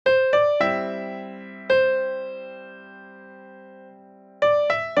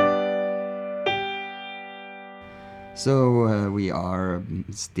So we are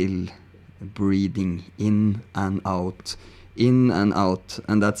still breathing in and out,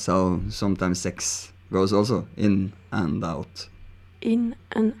 and that's how sometimes sex goes also, in and out. In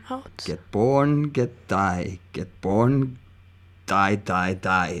and out. Get born, get die, get born, die, die,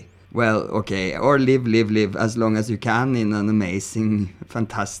 die. Well, okay, or live as long as you can in an amazing,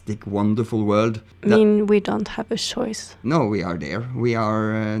 fantastic, wonderful world. I mean, we don't have a choice. No, we are there. We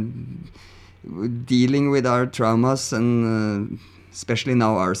are dealing with our traumas and especially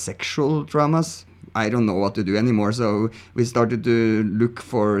now our sexual traumas. I don't know what to do anymore, so we started to look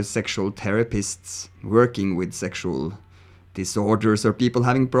for sexual therapists working with sexual disorders or people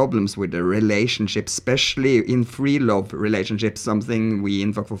having problems with their relationships, especially in free love relationships, something we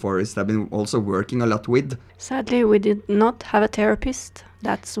in Fuck for Forest have been also working a lot with. Sadly, we did not have a therapist.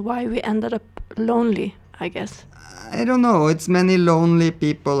 That's why we ended up lonely, I guess. I don't know, it's many lonely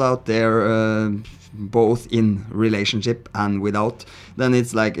people out there, both in relationship and without. Then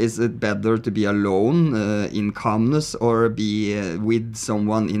it's like, is it better to be alone in calmness, or be with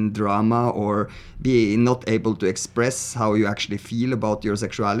someone in drama, or be not able to express how you actually feel about your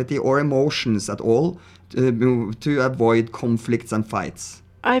sexuality or emotions at all, to avoid conflicts and fights?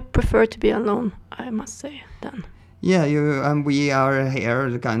 I prefer to be alone, I must say, then. Yeah, we are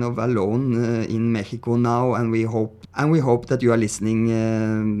here kind of alone in Mexico now, and we hope that you are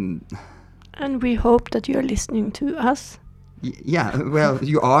listening. And we hope that you are listening to us. Yeah, well,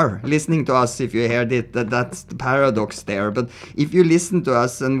 you are listening to us if you heard it. That's the paradox there. But if you listen to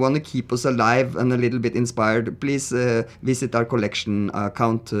us and want to keep us alive and a little bit inspired, please visit our collection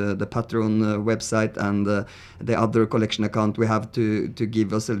account, the Patreon website, and the other collection account we have to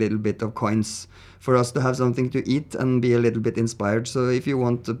give us a little bit of coins for us to have something to eat and be a little bit inspired. So if you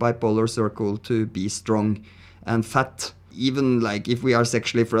want the Bipolar Circle to be strong and fat, even like if we are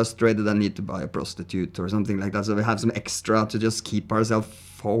sexually frustrated and need to buy a prostitute or something like that, so we have some extra to just keep ourselves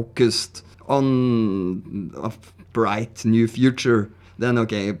focused on a bright new future, then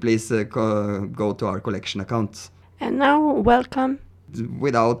okay, please go to our collection account. And now, welcome.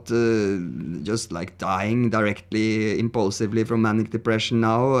 Without just like dying directly, impulsively from manic depression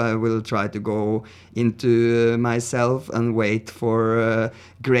now, I will try to go into myself and wait for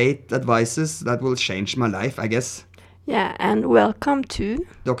great advices that will change my life, I guess. Yeah, and welcome to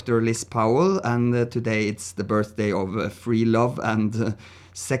Dr. Liz Powell, and today it's the birthday of free love and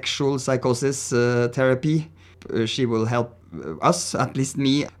sexual psychosis therapy. She will help us, at least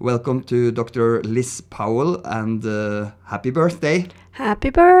me. Welcome to Dr. Liz Powell, and happy birthday. Happy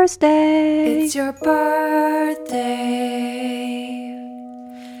birthday! It's your birthday.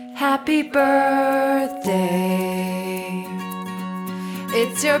 Happy birthday.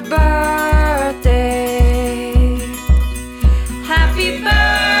 It's your birthday. Happy birthday.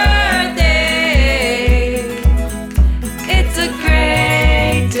 It's a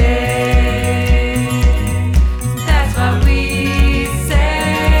great day. That's what we say.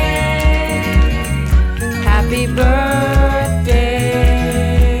 Happy birthday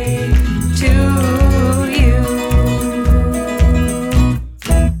to you.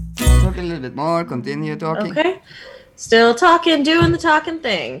 Talk a little bit more, continue talking. Okay. Still talking, doing the talking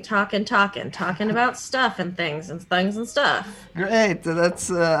thing. Talking about stuff and things and stuff. Great,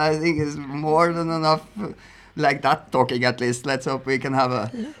 that's I think is more than enough like that talking at least. Let's hope we can have a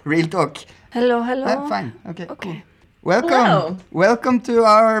real talk. Hello. Fine, okay, Okay. cool. Welcome. Hello. Welcome to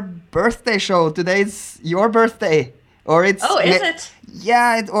our birthday show. Today's your birthday. Or it's Oh, is it?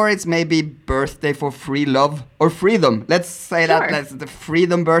 Yeah, or it's maybe birthday for free love or freedom. Let's say that. Sure. That's the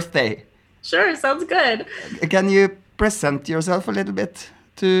freedom birthday. Sure, sounds good. Can you present yourself a little bit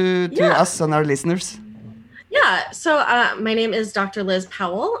to Yeah. us and our listeners? Yeah, so my name is Dr. Liz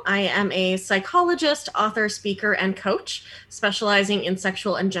Powell. I am a psychologist, author, speaker, and coach specializing in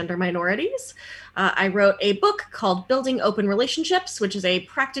sexual and gender minorities. I wrote a book called Building Open Relationships, which is a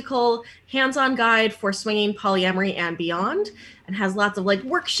practical, hands-on guide for swinging, polyamory, and beyond, and has lots of like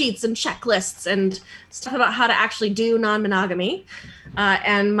worksheets and checklists and stuff about how to actually do non-monogamy.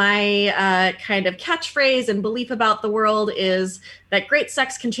 And my kind of catchphrase and belief about the world is that great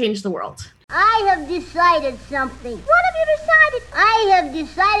sex can change the world. I have decided something. What have you decided? I have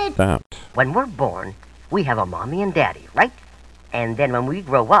decided that When we're born, we have a mommy and daddy, right? And then when we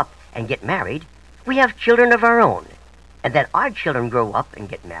grow up and get married, we have children of our own. And then our children grow up and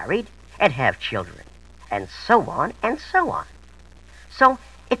get married and have children. And so on and so on. So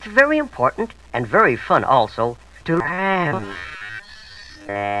it's very important and very fun also to...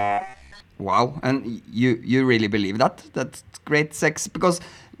 Wow, and you really believe that? That's great sex? Because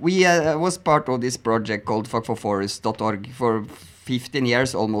we was part of this project called fuckforforest.org for 15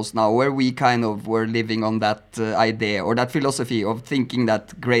 years almost now, where we kind of were living on that idea or that philosophy of thinking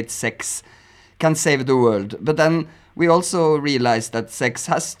that great sex can save the world. But then we also realized that sex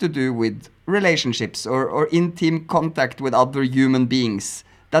has to do with relationships or intimate contact with other human beings.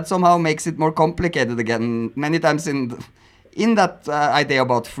 That somehow makes it more complicated again. Many times in that idea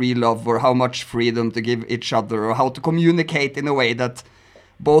about free love, or how much freedom to give each other, or how to communicate in a way that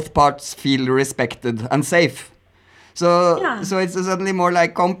both parts feel respected and safe. So so it's suddenly more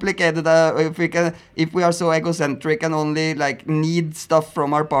like complicated. If we are so egocentric and only like need stuff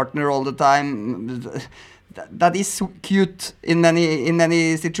from our partner all the time, that is cute in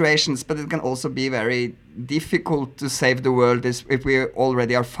many situations, but it can also be very difficult to save the world if we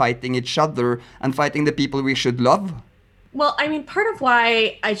already are fighting each other and fighting the people we should love. Well, I mean, part of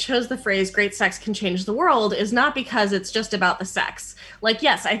why I chose the phrase great sex can change the world is not because it's just about the sex. Like,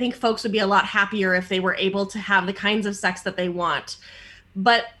 yes, I think folks would be a lot happier if they were able to have the kinds of sex that they want.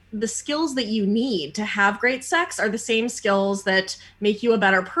 But the skills that you need to have great sex are the same skills that make you a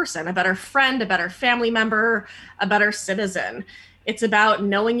better person, a better friend, a better family member, a better citizen. It's about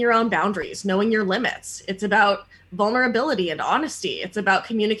knowing your own boundaries, knowing your limits. It's about vulnerability and honesty. It's about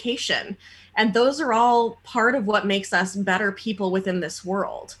communication. And those are all part of what makes us better people within this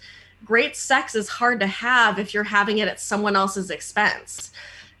world. Great sex is hard to have if you're having it at someone else's expense.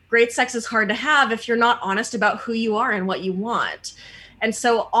 Great sex is hard to have if you're not honest about who you are and what you want. And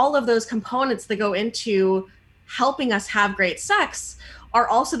so all of those components that go into helping us have great sex are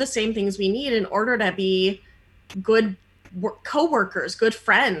also the same things we need in order to be good co-workers, good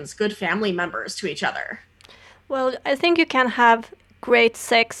friends, good family members to each other. Well, I think you can have great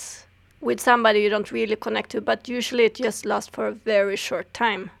sex with somebody you don't really connect to, but usually it just lasts for a very short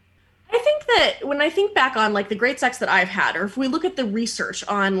time. I think that when I think back on like the great sex that I've had, or if we look at the research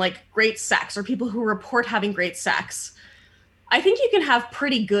on like great sex or people who report having great sex, I think you can have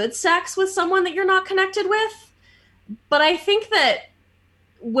pretty good sex with someone that you're not connected with. But I think that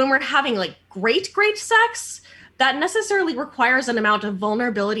when we're having like great sex, that necessarily requires an amount of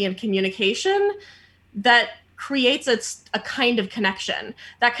vulnerability and communication that creates a kind of connection.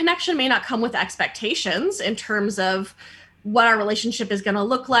 That connection may not come with expectations in terms of what our relationship is going to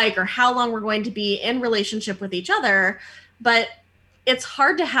look like or how long we're going to be in relationship with each other, but it's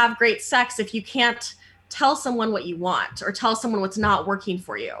hard to have great sex if you can't tell someone what you want or tell someone what's not working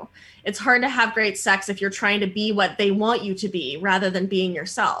for you. It's hard to have great sex if you're trying to be what they want you to be rather than being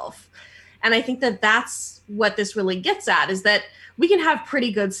yourself. And I think that that's what this really gets at, is that we can have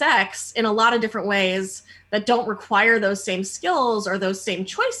pretty good sex in a lot of different ways that don't require those same skills or those same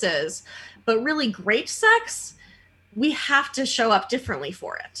choices, but really great sex, we have to show up differently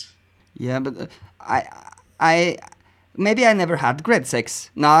for it. Yeah, but I maybe I never had great sex.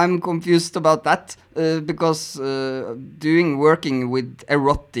 Now I'm confused about that because working with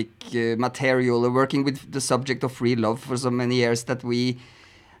erotic material or working with the subject of free love for so many years that we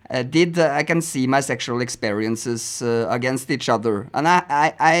I can see my sexual experiences against each other. And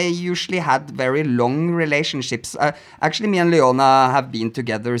I usually had very long relationships. Actually, me and Leona have been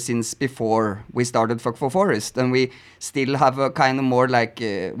together since before we started Fuck for Forest. And we still have a kind of more like,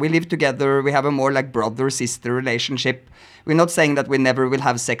 we live together, we have a more like brother-sister relationship. We're not saying that we never will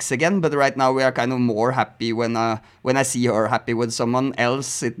have sex again, but right now we are kind of more happy when I see her happy with someone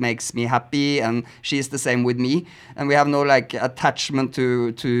else. It makes me happy, and she's the same with me. And we have no like attachment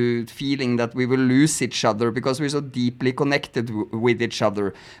to feeling that we will lose each other because we're so deeply connected with each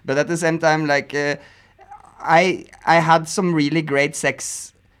other. But at the same time, like I had some really great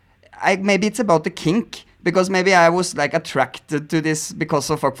sex. Maybe it's about the kink. Because maybe I was like attracted to this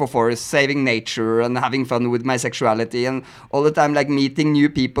because of Fuck for Forest, saving nature and having fun with my sexuality, and all the time like meeting new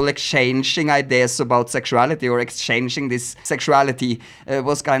people, exchanging ideas about sexuality or exchanging this sexuality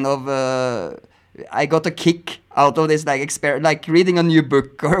was kind of I got a kick out of this like reading a new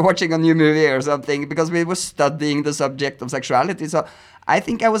book or watching a new movie or something, because we were studying the subject of sexuality. So I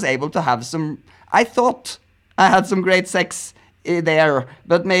think I was able to have I thought I had some great sex there,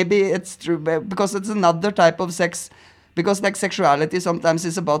 but maybe it's true because it's another type of sex, because like sexuality sometimes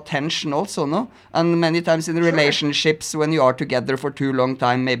is about tension also, no? And many times in relationships, when you are together for too long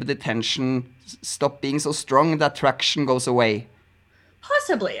time, maybe the tension stop being so strong, the attraction goes away.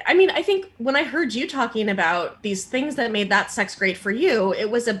 Possibly. I mean, I think when I heard you talking about these things that made that sex great for you, it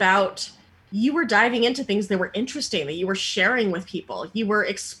was about you were diving into things that were interesting, that you were sharing with people, you were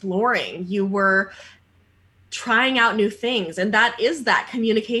exploring, you were trying out new things. And that is that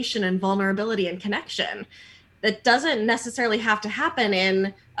communication and vulnerability and connection that doesn't necessarily have to happen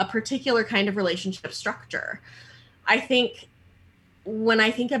in a particular kind of relationship structure. I think when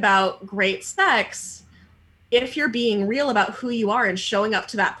I think about great sex, if you're being real about who you are and showing up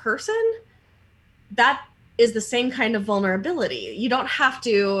to that person, that is the same kind of vulnerability. You don't have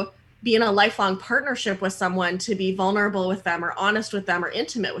to be in a lifelong partnership with someone to be vulnerable with them or honest with them or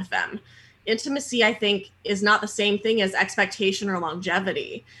intimate with them. Intimacy, I think, is not the same thing as expectation or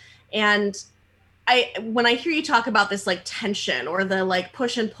longevity. And when I hear you talk about this like tension or the like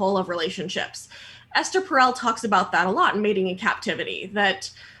push and pull of relationships, Esther Perel talks about that a lot in Mating in Captivity, that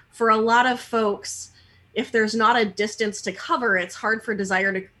for a lot of folks, if there's not a distance to cover, it's hard for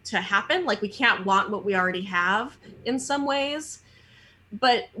desire to happen. Like we can't want what we already have in some ways.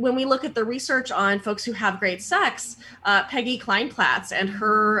 But when we look at the research on folks who have great sex, Peggy Kleinplatz and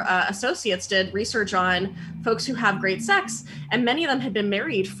her associates did research on folks who have great sex, and many of them had been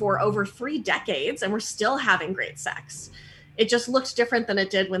married for over 3 decades and were still having great sex. It just looked different than it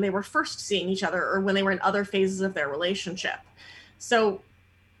did when they were first seeing each other or when they were in other phases of their relationship. So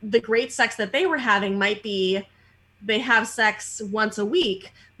the great sex that they were having might be they have sex once a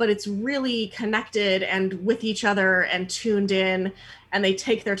week, but it's really connected and with each other and tuned in, and they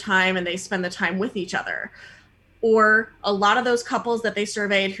take their time and they spend the time with each other. Or a lot of those couples that they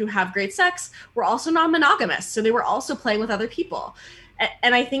surveyed who have great sex were also non-monogamous. So they were also playing with other people.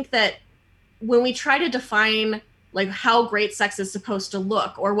 And I think that when we try to define like how great sex is supposed to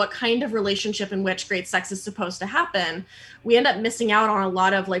look or what kind of relationship in which great sex is supposed to happen, we end up missing out on a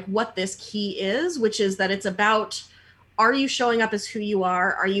lot of like what this key is, which is that it's about, are you showing up as who you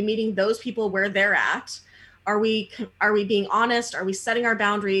are? Are you meeting those people where they're at? Are we being honest? Are we setting our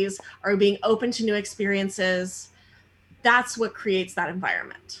boundaries? Are we being open to new experiences? That's what creates that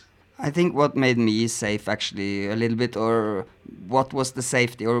environment. I think what made me safe actually a little bit, or what was the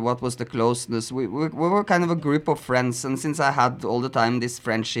safety or what was the closeness, we were kind of a group of friends, and since I had all the time this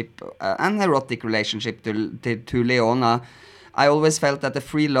friendship and erotic relationship to Leona, I always felt that the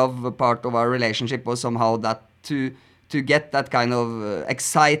free love part of our relationship was somehow that to get that kind of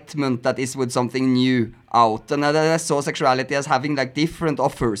excitement that is with something new out. And I saw sexuality as having like different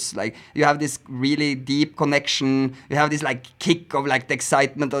offers. Like you have this really deep connection, you have this like kick of like the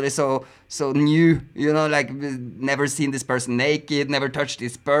excitement of it, so new, you know, like never seen this person naked, never touched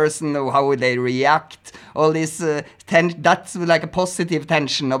this person, or how would they react, all this that's like a positive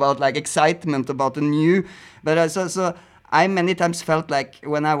tension about like excitement about the new. But so I many times felt like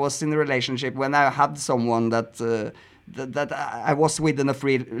when I was in a relationship, when I had someone that I was within a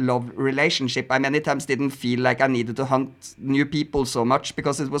free love relationship, I many times didn't feel like I needed to hunt new people so much,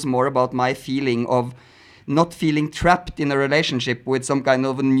 because it was more about my feeling of not feeling trapped in a relationship with some kind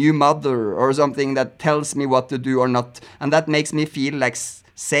of a new mother or something that tells me what to do or not. And that makes me feel like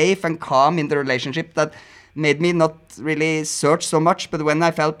safe and calm in the relationship, that made me not really search so much. But when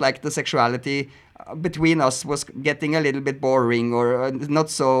I felt like the sexuality between us was getting a little bit boring or not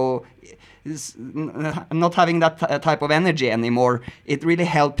so... not having that type of energy anymore, it really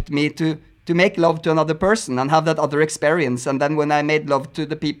helped me to make love to another person and have that other experience. And then when I made love to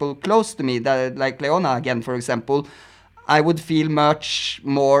the people close to me, that, like Leona again, for example, I would feel much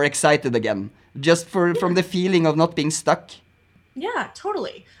more excited again, just from the feeling of not being stuck. Yeah,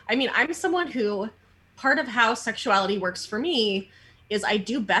 totally. I mean, I'm someone who, part of how sexuality works for me is I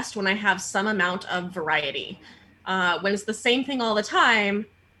do best when I have some amount of variety. When it's the same thing all the time,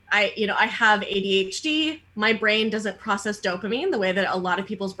 I have ADHD. My brain doesn't process dopamine the way that a lot of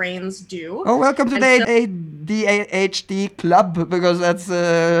people's brains do. Oh, welcome to the ADHD club, because that's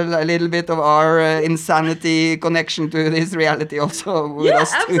a little bit of our insanity connection to this reality also with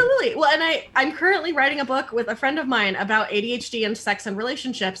us too. Absolutely. Well, and I'm currently writing a book with a friend of mine about ADHD and sex and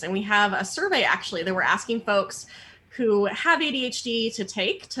relationships, and we have a survey actually that we're asking folks who have ADHD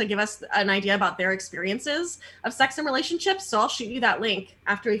to give us an idea about their experiences of sex and relationships. So I'll shoot you that link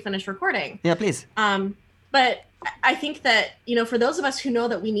after we finish recording. Yeah, please. But I think that, for those of us who know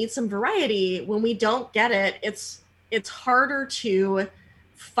that we need some variety, when we don't get it, it's harder to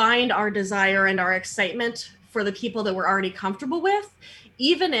find our desire and our excitement for the people that we're already comfortable with,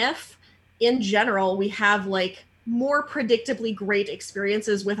 even if in general we have like more predictably great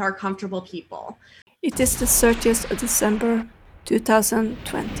experiences with our comfortable people. It is the 30th of December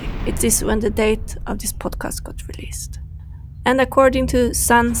 2020. It is when the date of this podcast got released. And according to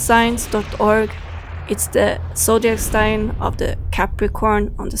sunscience.org, it's the zodiac sign of the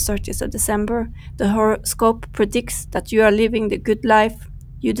Capricorn on the 30th of December. The horoscope predicts that you are living the good life.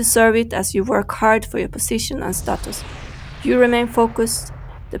 You deserve it as you work hard for your position and status. You remain focused.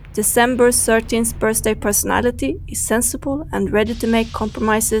 The December 13th birthday personality is sensible and ready to make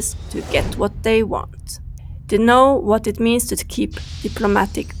compromises to get what they want. They know what it means to keep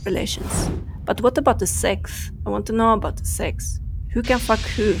diplomatic relations. But what about the sex? I want to know about the sex. who can fuck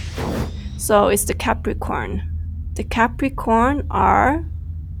who. So it's the Capricorn. The Capricorn are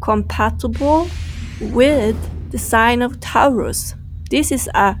compatible with the sign of Taurus. This is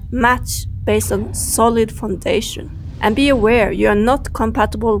a match based on solid foundation. And be aware, you are not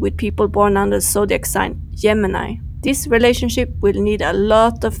compatible with people born under the zodiac sign Gemini. This relationship will need a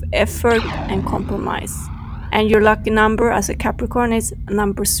lot of effort and compromise. And your lucky number as a Capricorn is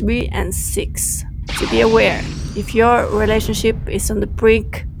number 3 and 6. So be aware, if your relationship is on the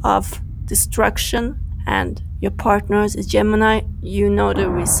brink of destruction and your partner is Gemini, you know the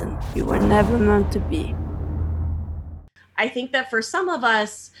reason. You were never meant to be. I think that for some of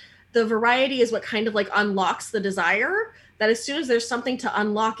us, the variety is what kind of like unlocks the desire, that as soon as there's something to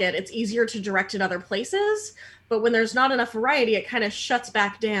unlock it, it's easier to direct it other places. But when there's not enough variety, it kind of shuts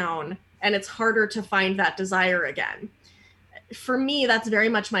back down and it's harder to find that desire again. For me, that's very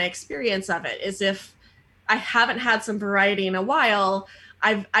much my experience of it, is if I haven't had some variety in a while,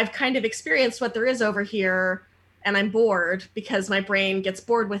 I've kind of experienced what there is over here, and I'm bored because my brain gets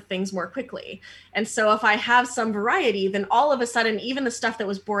bored with things more quickly. And so if I have some variety, then all of a sudden, even the stuff that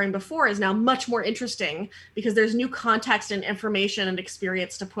was boring before is now much more interesting because there's new context and information and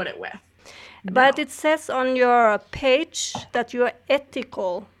experience to put it with. But it says on your page that you are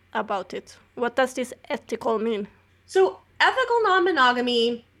ethical about it. What does this ethical mean? So ethical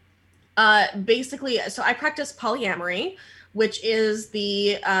non-monogamy, basically, so I practice polyamory, which is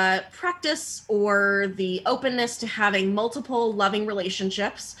the practice or the openness to having multiple loving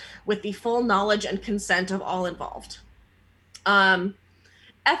relationships with the full knowledge and consent of all involved.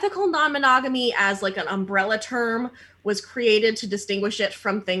 Ethical non-monogamy as like an umbrella term was created to distinguish it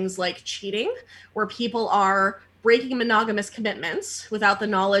from things like cheating, where people are breaking monogamous commitments without the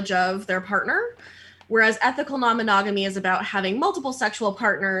knowledge of their partner. Whereas ethical non-monogamy is about having multiple sexual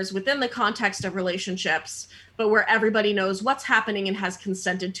partners within the context of relationships, but where everybody knows what's happening and has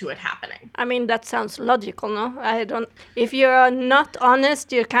consented to it happening. I mean, that sounds logical, no? If you're not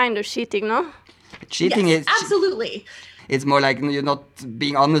honest, you're kind of cheating, no? Cheating Yes, is absolutely. It's more like you're not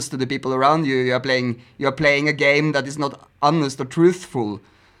being honest to the people around you. You're playing a game that is not honest or truthful.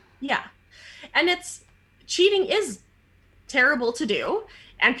 Yeah. And cheating is terrible to do.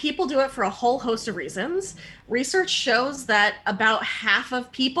 And people do it for a whole host of reasons. Research shows that about half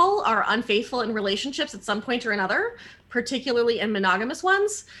of people are unfaithful in relationships at some point or another, particularly in monogamous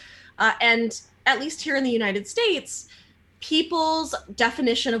ones. And at least here in the United States, people's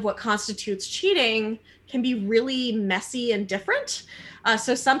definition of what constitutes cheating can be really messy and different.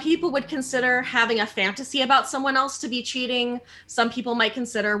 So some people would consider having a fantasy about someone else to be cheating. Some people might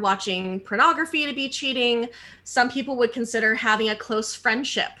consider watching pornography to be cheating. Some people would consider having a close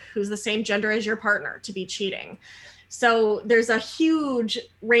friendship who's the same gender as your partner to be cheating. So there's a huge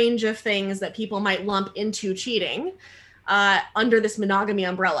range of things that people might lump into cheating under this monogamy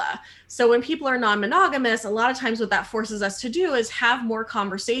umbrella. So when people are non-monogamous, a lot of times what that forces us to do is have more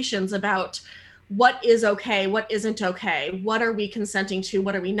conversations about what is okay, what isn't okay, what are we consenting to,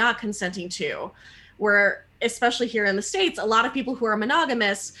 what are we not consenting to, where, especially here in the States, a lot of people who are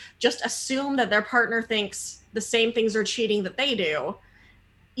monogamous just assume that their partner thinks the same things are cheating that they do,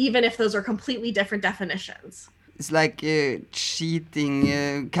 even if those are completely different definitions. It's like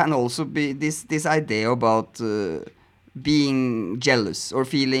cheating can also be this idea about being jealous or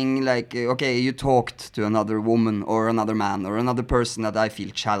feeling like, okay, you talked to another woman or another man or another person that I feel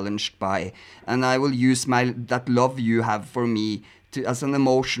challenged by, and I will use that love you have for me as an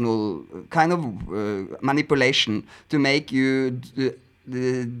emotional kind of manipulation to make you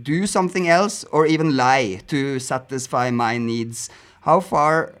do something else or even lie to satisfy my needs. How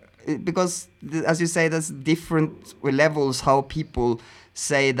far, because as you say, there's different levels how people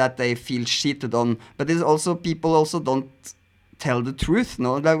say that they feel cheated on, but there's also people also don't tell the truth,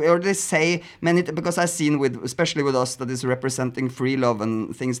 no? Or they say many, because I've seen especially with us that is representing free love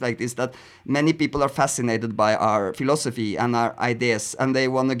and things like this, that many people are fascinated by our philosophy and our ideas, and they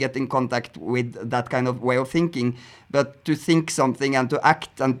want to get in contact with that kind of way of thinking. But to think something and to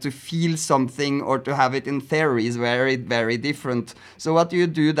act and to feel something or to have it in theory is very, very different. So what do you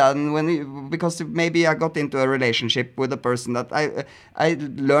do then because maybe I got into a relationship with a person that I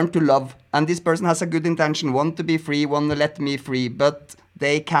learned to love, and this person has a good intention, want to be free, want to let me free, but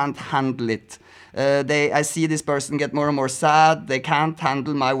they can't handle it. I see this person get more and more sad. They can't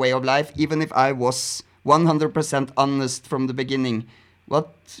handle my way of life, even if I was 100% honest from the beginning.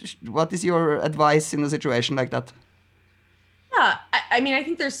 What is your advice in a situation like that? Yeah, I mean, I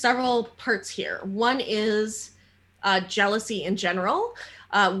think there's several parts here. One is jealousy in general.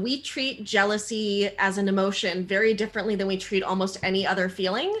 We treat jealousy as an emotion very differently than we treat almost any other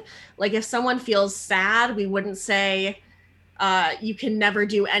feeling. Like if someone feels sad, we wouldn't say, you can never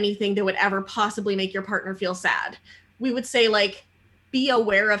do anything that would ever possibly make your partner feel sad. We would say, like, be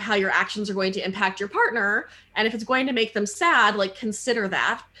aware of how your actions are going to impact your partner. And if it's going to make them sad, like, consider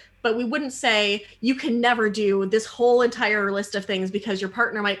that. But we wouldn't say you can never do this whole entire list of things because your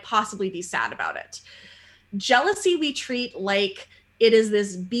partner might possibly be sad about it. Jealousy we treat like it is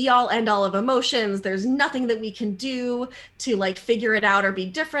this be all end all of emotions. There's nothing that we can do to like figure it out or be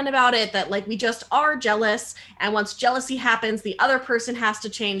different about it, that like we just are jealous. And once jealousy happens, the other person has to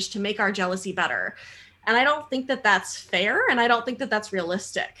change to make our jealousy better. And I don't think that that's fair. And I don't think that that's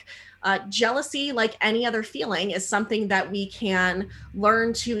realistic. Jealousy, like any other feeling, is something that we can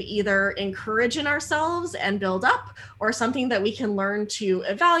learn to either encourage in ourselves and build up, or something that we can learn to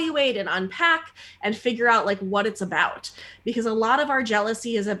evaluate and unpack and figure out like what it's about. Because a lot of our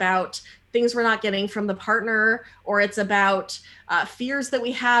jealousy is about things we're not getting from the partner, or it's about fears that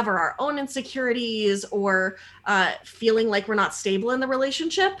we have, or our own insecurities, or feeling like we're not stable in the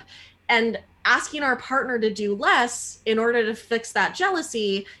relationship. And asking our partner to do less in order to fix that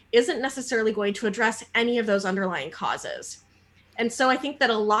jealousy isn't necessarily going to address any of those underlying causes. And so I think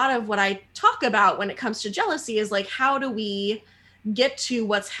that a lot of what I talk about when it comes to jealousy is like, how do we get to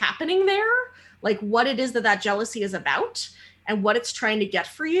what's happening there? Like what it is that that jealousy is about and what it's trying to get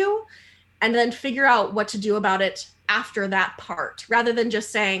for you, and then figure out what to do about it after that part, rather than just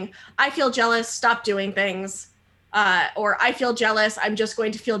saying, I feel jealous, stop doing things. Or I feel jealous, I'm just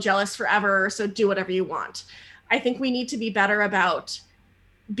going to feel jealous forever, so do whatever you want. I think we need to be better about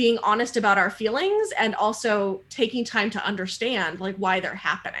being honest about our feelings and also taking time to understand like why they're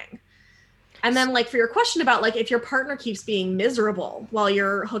happening. And then like for your question about like if your partner keeps being miserable while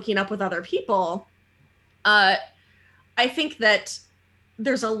you're hooking up with other people, I think that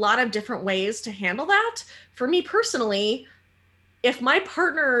there's a lot of different ways to handle that. For me personally, if my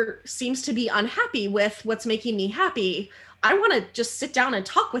partner seems to be unhappy with what's making me happy, I want to just sit down and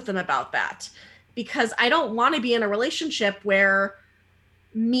talk with them about that, because I don't want to be in a relationship where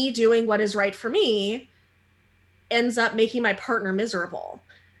me doing what is right for me ends up making my partner miserable.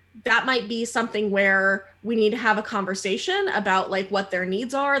 That might be something where we need to have a conversation about like what their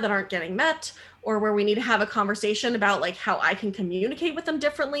needs are that aren't getting met, or where we need to have a conversation about like how I can communicate with them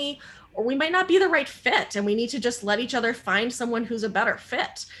differently, or we might not be the right fit and we need to just let each other find someone who's a better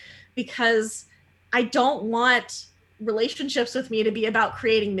fit. Because I don't want relationships with me to be about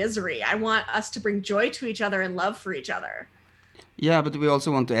creating misery. I want us to bring joy to each other and love for each other. Yeah, but we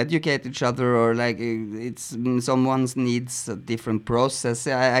also want to educate each other, or like it's someone's needs a different process.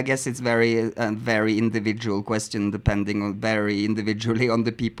 I guess it's very individual question, depending on very individually on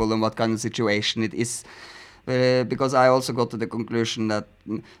the people and what kind of situation it is. Because I also got to the conclusion that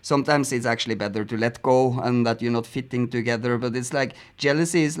sometimes it's actually better to let go and that you're not fitting together. But it's like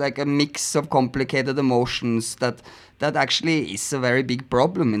jealousy is like a mix of complicated emotions that actually is a very big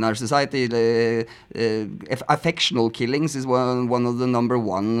problem in our society. Affectional killings is one of the number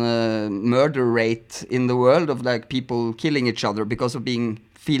one murder rate in the world, of like people killing each other because of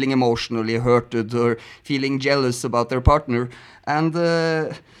feeling emotionally hurted or feeling jealous about their partner. And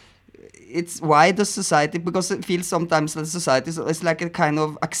it's why the society, because it feels sometimes that society is like a kind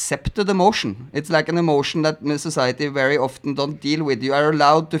of accepted emotion. It's like an emotion that society very often don't deal with. You are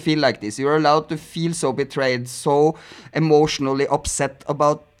allowed to feel like this. You're allowed to feel so betrayed, so emotionally upset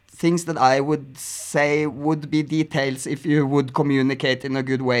about things that I would say would be details if you would communicate in a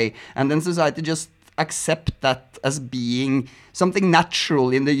good way. And then society just accept that as being something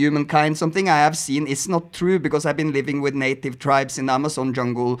natural in the humankind. Something I have seen is not true, because I've been living with native tribes in the Amazon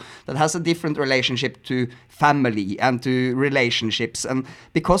jungle that has a different relationship to family and to relationships. And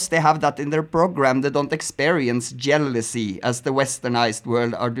because they have that in their program, they don't experience jealousy as the westernized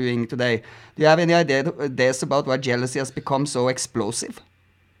world are doing today. Do you have any ideas about why jealousy has become so explosive?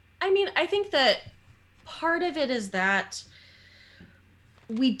 I mean, I think that part of it is that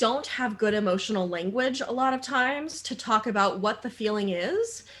we don't have good emotional language a lot of times to talk about what the feeling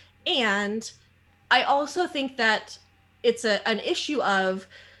is. And I also think that it's an issue of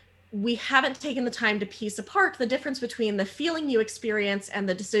we haven't taken the time to piece apart the difference between the feeling you experience and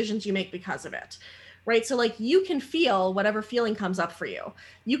the decisions you make because of it, right? So like you can feel whatever feeling comes up for you.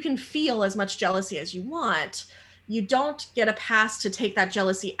 You can feel as much jealousy as you want. You don't get a pass to take that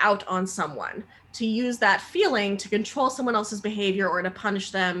jealousy out on someone, to use that feeling to control someone else's behavior or to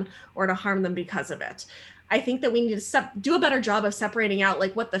punish them or to harm them because of it. I think that we need to do a better job of separating out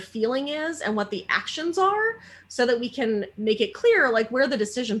like what the feeling is and what the actions are, so that we can make it clear like where the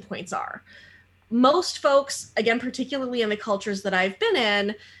decision points are. Most folks, again, particularly in the cultures that I've been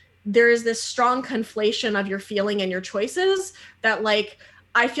in, there is this strong conflation of your feeling and your choices that like,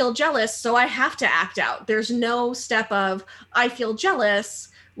 I feel jealous, so I have to act out. There's no step of, I feel jealous,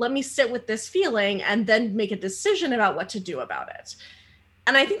 let me sit with this feeling and then make a decision about what to do about it.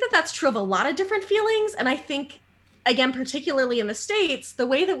 And I think that that's true of a lot of different feelings. And I think, again, particularly in the States, the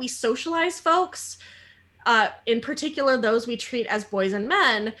way that we socialize folks, in particular those we treat as boys and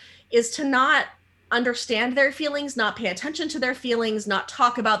men, is to not understand their feelings, not pay attention to their feelings, not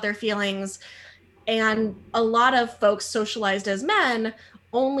talk about their feelings. And a lot of folks socialized as men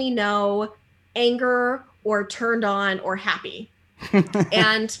only know anger or turned on or happy.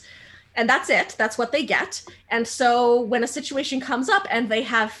 And that's it. That's what they get. And so when a situation comes up and they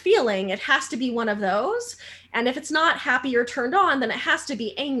have feeling, it has to be one of those. And if it's not happy or turned on, then it has to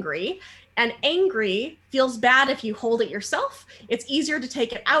be angry. And angry feels bad if you hold it yourself. It's easier to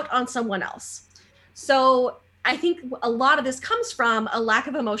take it out on someone else. So I think a lot of this comes from a lack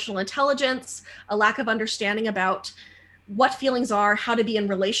of emotional intelligence, a lack of understanding about what feelings are, how to be in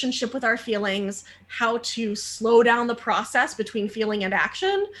relationship with our feelings, how to slow down the process between feeling and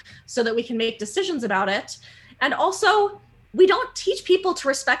action so that we can make decisions about it. And also, we don't teach people to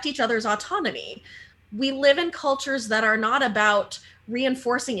respect each other's autonomy. We live in cultures that are not about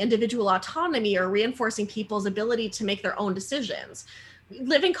reinforcing individual autonomy or reinforcing people's ability to make their own decisions. We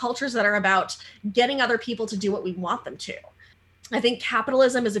live in cultures that are about getting other people to do what we want them to. I think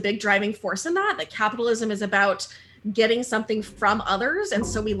capitalism is a big driving force in that capitalism is about getting something from others. And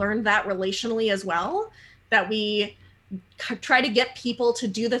so we learned that relationally as well, that we try to get people to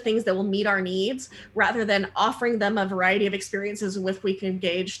do the things that will meet our needs rather than offering them a variety of experiences with which we can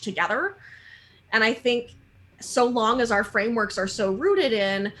engage together. And I think so long as our frameworks are so rooted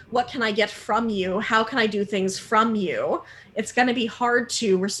in what can I get from you? How can I do things from you? It's going to be hard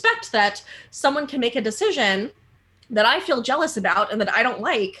to respect that someone can make a decision that I feel jealous about and that I don't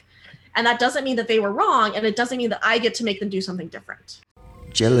like. And that doesn't mean that they were wrong, and it doesn't mean that I get to make them do something different.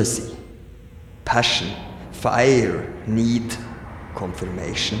 Jealousy, passion, fire, need,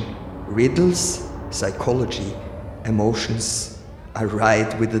 confirmation, riddles, psychology, emotions, a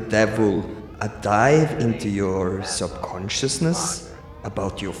ride with the devil, a dive into your subconsciousness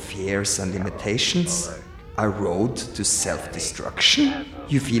about your fears and limitations, a road to self-destruction.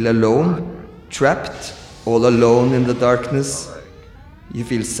 You feel alone, trapped, all alone in the darkness. You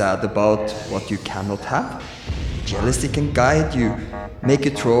feel sad about what you cannot have. Jealousy can guide you, make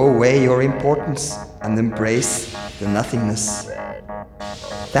you throw away your importance and embrace the nothingness.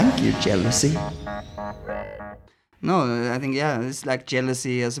 Thank you, jealousy. No, I think, it's like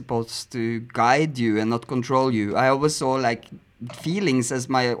jealousy is supposed to guide you and not control you. I always saw like feelings as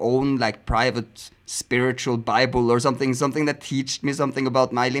my own like private spiritual Bible or something that teached me something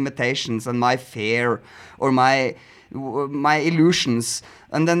about my limitations and my fear or my illusions.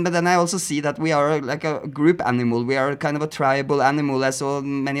 But then I also see that we are like a group animal. We are kind of a tribal animal. I saw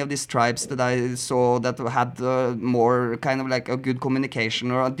many of these tribes that I saw that had more kind of like a good communication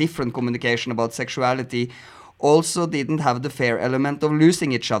or a different communication about sexuality, also didn't have the fair element of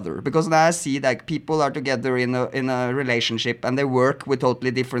losing each other. Because now I see that people are together in a relationship and they work with totally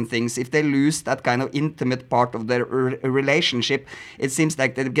different things. If they lose that kind of intimate part of their relationship, it seems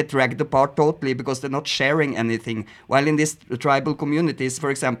like they get dragged apart totally because they're not sharing anything. While in these tribal communities, for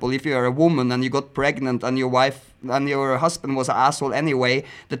example, if you are a woman and you got pregnant and your wife and your husband was an asshole anyway,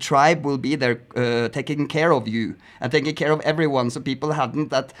 the tribe will be there taking care of you and taking care of everyone. So people hadn't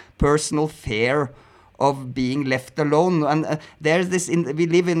that personal fear of being left alone. And there's this, we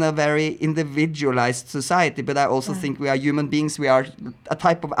live in a very individualized society, but I also think we are human beings. We are a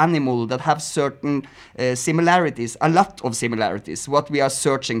type of animal that have certain similarities, a lot of similarities, what we are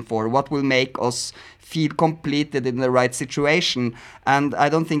searching for, what will make us feel completed in the right situation. And I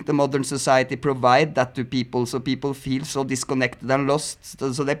don't think the modern society provide that to people, so people feel so disconnected and lost.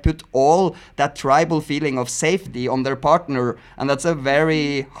 So they put all that tribal feeling of safety on their partner, and that's a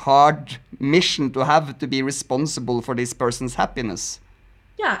very hard mission to have, to be responsible for this person's happiness.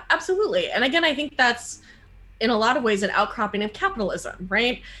 Yeah, absolutely. And again, I think that's in a lot of ways an outcropping of capitalism,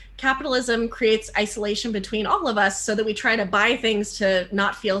 right? Capitalism creates isolation between all of us so that we try to buy things to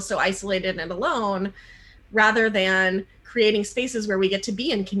not feel so isolated and alone, rather than creating spaces where we get to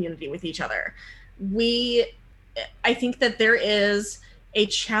be in community with each other. I think that there is a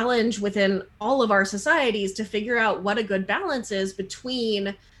challenge within all of our societies to figure out what a good balance is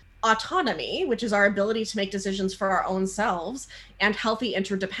between autonomy, which is our ability to make decisions for our own selves, and healthy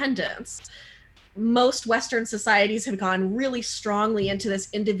interdependence. Most Western societies have gone really strongly into this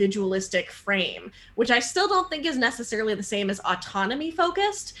individualistic frame, which I still don't think is necessarily the same as autonomy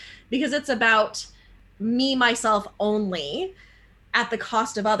focused, because it's about me, myself only at the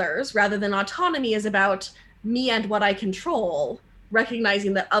cost of others, rather than autonomy is about me and what I control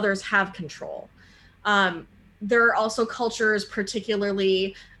recognizing that others have control. There are also cultures,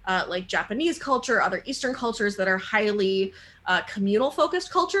 particularly like Japanese culture, other Eastern cultures that are highly communal focused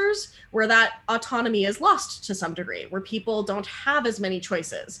cultures where that autonomy is lost to some degree, where people don't have as many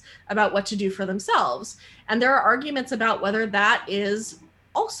choices about what to do for themselves. And there are arguments about whether that is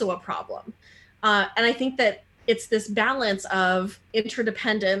also a problem. And I think that it's this balance of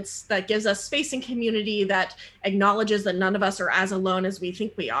interdependence that gives us space and community, that acknowledges that none of us are as alone as we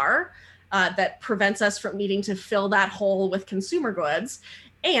think we are, that prevents us from needing to fill that hole with consumer goods,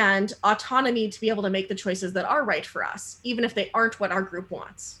 and autonomy to be able to make the choices that are right for us, even if they aren't what our group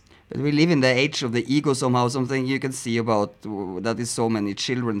wants. But we live in the age of the ego somehow, something you can see about that is so many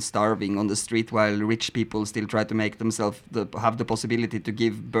children starving on the street while rich people still try to make themselves have the possibility to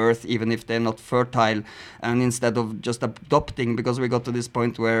give birth even if they're not fertile, and instead of just adopting, because we got to this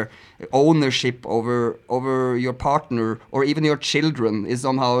point where ownership over your partner or even your children is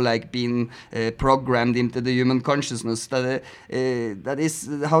somehow like being programmed into the human consciousness. That is,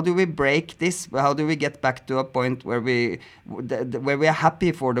 how do we break this? How do we get back to a point where we are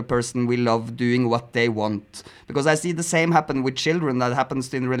happy for the person we love doing what they want? Because I see the same happen with children. That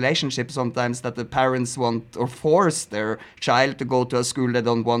happens in relationships sometimes, that the parents want or force their child to go to a school they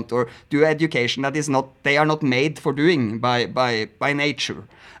don't want or do education that is not, they are not made for doing by nature.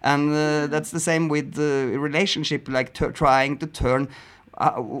 And that's the same with the relationship, like trying to turn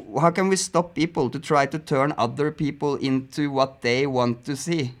how can we stop people to try to turn other people into what they want to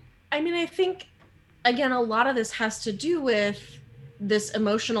see? I mean, I think, again, a lot of this has to do with this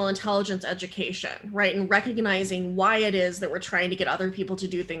emotional intelligence education, right? And recognizing why it is that we're trying to get other people to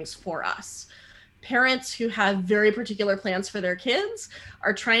do things for us. Parents who have very particular plans for their kids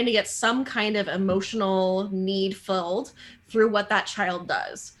are trying to get some kind of emotional need filled through what that child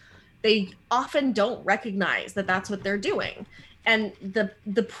does. They often don't recognize that that's what they're doing. And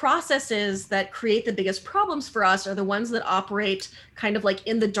the processes that create the biggest problems for us are the ones that operate kind of like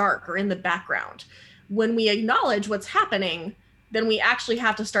in the dark or in the background. When we acknowledge what's happening, then we actually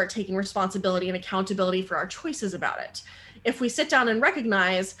have to start taking responsibility and accountability for our choices about it. If we sit down and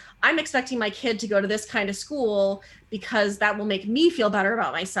recognize, I'm expecting my kid to go to this kind of school because that will make me feel better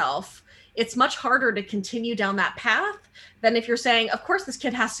about myself, it's much harder to continue down that path than if you're saying, of course, this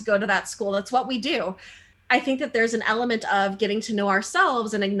kid has to go to that school. That's what we do. I think that there's an element of getting to know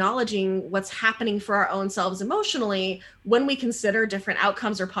ourselves and acknowledging what's happening for our own selves emotionally when we consider different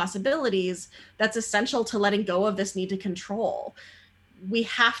outcomes or possibilities. That's essential to letting go of this need to control. We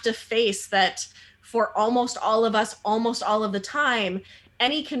have to face that for almost all of us, almost all of the time,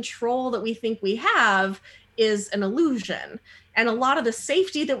 any control that we think we have is an illusion. And a lot of the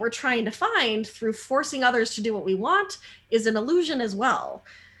safety that we're trying to find through forcing others to do what we want is an illusion as well.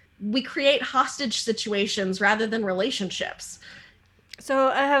 We create hostage situations rather than relationships. So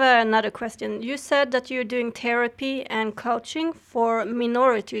I have another question. You said that you're doing therapy and coaching for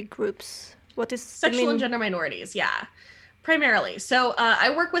minority groups. What is sexual and gender minorities? Yeah, primarily. So I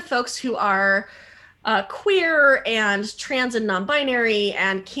work with folks who are queer and trans and non-binary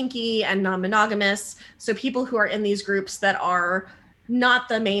and kinky and non-monogamous. So people who are in these groups that are not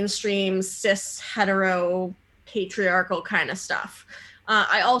the mainstream cis hetero patriarchal kind of stuff.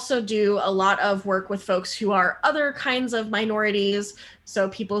 I also do a lot of work with folks who are other kinds of minorities, so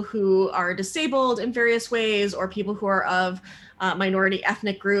people who are disabled in various ways or people who are of minority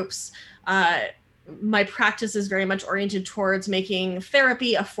ethnic groups. My practice is very much oriented towards making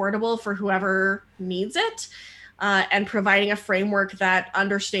therapy affordable for whoever needs it, and providing a framework that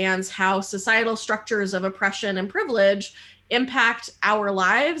understands how societal structures of oppression and privilege impact our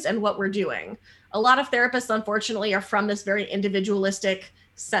lives and what we're doing. A lot of therapists, unfortunately, are from this very individualistic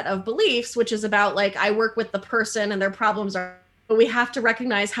set of beliefs, which is about like, I work with the person and their problems are, but we have to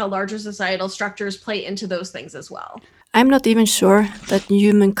recognize how larger societal structures play into those things as well. I'm not even sure that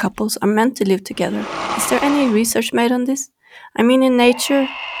human couples are meant to live together. Is there any research made on this? I mean, in nature,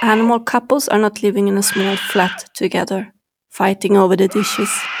 animal couples are not living in a small flat together, fighting over the dishes.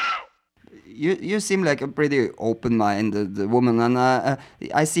 You seem like a pretty open-minded woman, and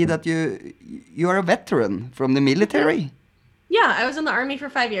I see that you are a veteran from the military. Yeah, I was in the Army for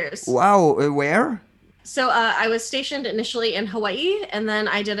 5 years. Wow, where? So I was stationed initially in Hawaii, and then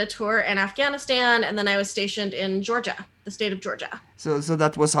I did a tour in Afghanistan, and then I was stationed in Georgia, the state of Georgia. So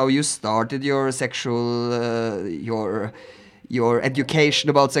that was how you started your sexual, your education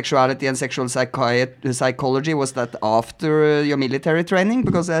about sexuality and sexual psychology. Was that after your military training?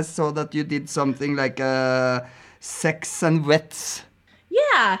 Because I saw that you did something like sex and vets.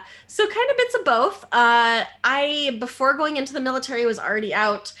 Yeah, so kind of bits of both. I, before going into the military, was already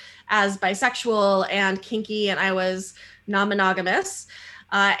out as bisexual and kinky, and I was non-monogamous.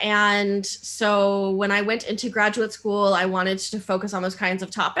 And so when I went into graduate school, I wanted to focus on those kinds of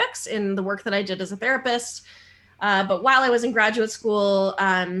topics in the work that I did as a therapist. But while I was in graduate school,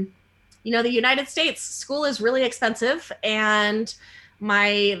 the United States school is really expensive, and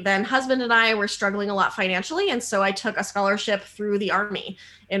my then husband and I were struggling a lot financially. And so I took a scholarship through the Army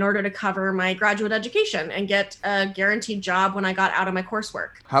in order to cover my graduate education and get a guaranteed job when I got out of my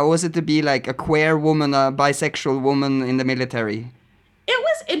coursework. How was it to be like a queer woman, a bisexual woman in the military? It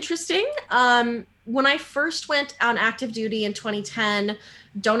was interesting. When I first went on active duty in 2010,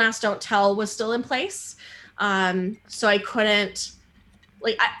 Don't Ask, Don't Tell was still in place. So I couldn't,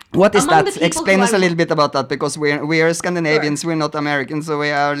 what is among that? the people Explain who us I a little bit about that, because we are Scandinavians, Sure. we're not Americans, so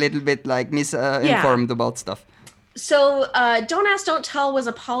we are a little bit like misinformed about stuff. So Don't Ask, Don't Tell was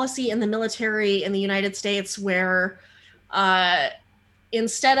a policy in the military in the United States where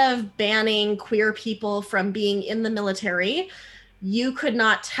instead of banning queer people from being in the military, you could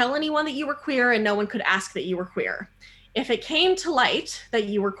not tell anyone that you were queer, and no one could ask that you were queer. If it came to light that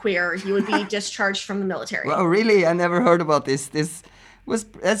you were queer, you would be discharged from the military. Well, really? I never heard about this.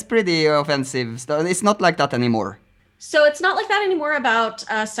 That's pretty offensive. It's not like that anymore. So it's not like that anymore about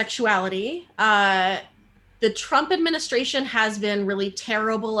sexuality. The Trump administration has been really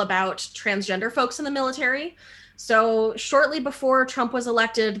terrible about transgender folks in the military. So shortly before Trump was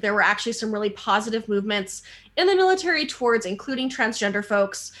elected, there were actually some really positive movements in the military towards including transgender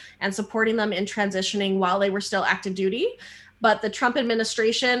folks and supporting them in transitioning while they were still active duty. But the Trump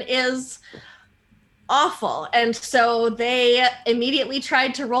administration is awful. And so they immediately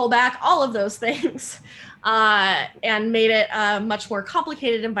tried to roll back all of those things and made it a much more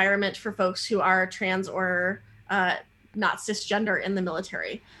complicated environment for folks who are trans or not cisgender in the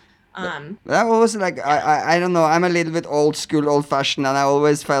military. That was like, I don't know, I'm a little bit old school, old fashioned, and I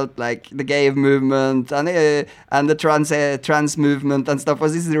always felt like the gay movement and the trans movement and stuff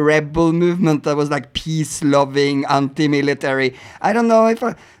was this rebel movement that was like peace loving, anti-military. I don't know if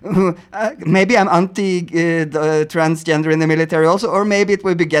maybe I'm anti transgender in the military also, or maybe it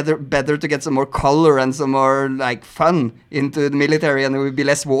would be better to get some more color and some more like fun into the military, and there would be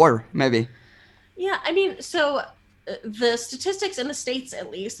less war, maybe. Yeah, I mean, so the statistics in the States,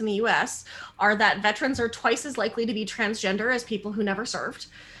 at least in the US, are that veterans are twice as likely to be transgender as people who never served.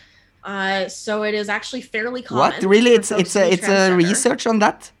 So it is actually fairly common. What? Really? for It's folks to be a transgender. research on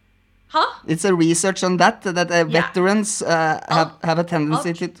that? Huh? It's a research on that Yeah. veterans have a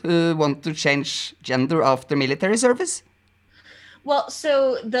tendency to want to change gender after military service? Well,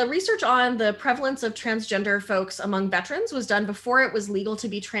 so the research on the prevalence of transgender folks among veterans was done before it was legal to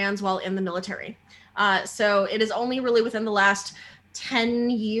be trans while in the military. So it is only really within the last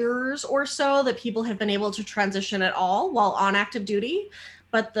 10 years or so that people have been able to transition at all while on active duty.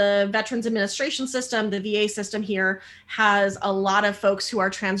 But the Veterans Administration system, the VA system here, has a lot of folks who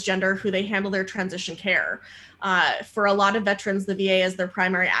are transgender who they handle their transition care. For a lot of veterans, the VA is their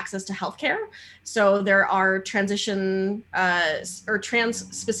primary access to healthcare. So there are transition or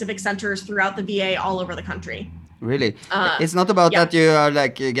trans-specific centers throughout the VA all over the country. Really? It's not about yeah. that you are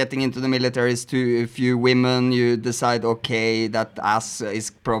like getting into the military is to a few women, you decide, okay, that ass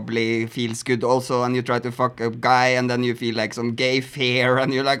is probably feels good also, and you try to fuck a guy, and then you feel like some gay fear,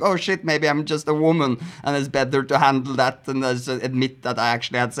 and you're like, oh shit, maybe I'm just a woman, and it's better to handle that than just admit that I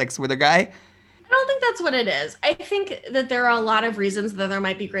actually had sex with a guy. I don't think that's what it is. I think that there are a lot of reasons that there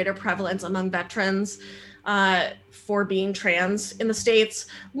might be greater prevalence among veterans for being trans in the States.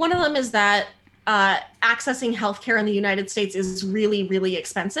 One of them is that accessing healthcare in the United States is really, really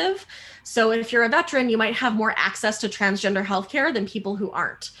expensive. So if you're a veteran, you might have more access to transgender healthcare than people who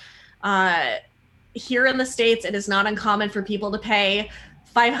aren't. Here in the States, it is not uncommon for people to pay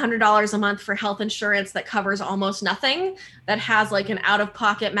 $500 a month for health insurance that covers almost nothing, that has like an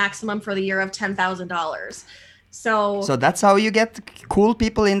out-of-pocket maximum for the year of $10,000. So that's how you get cool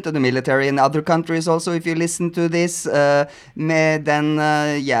people into the military in other countries also. If you listen to this,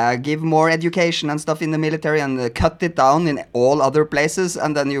 give more education and stuff in the military and cut it down in all other places,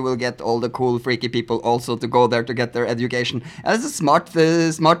 and then you will get all the cool freaky people also to go there to get their education. That's a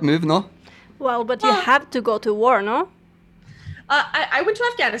smart move, no? Well, but you have to go to war, no? I went to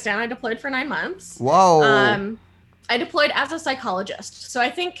Afghanistan. I deployed for 9 months. Wow. I deployed as a psychologist. So I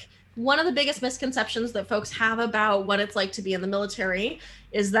think one of the biggest misconceptions that folks have about what it's like to be in the military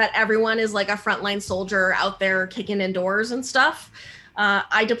is that everyone is like a frontline soldier out there kicking in doors and stuff.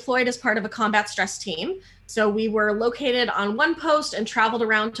 I deployed as part of a combat stress team. So we were located on one post and traveled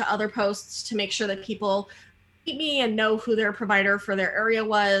around to other posts to make sure that people meet me and know who their provider for their area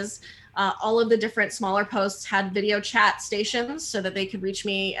was. All of the different smaller posts had video chat stations so that they could reach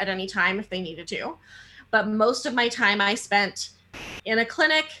me at any time if they needed to. but most of my time I spent in a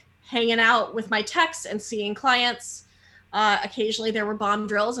clinic, hanging out with my techs and seeing clients. Occasionally there were bomb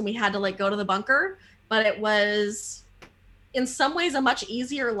drills and we had to like go to the bunker, but it was in some ways a much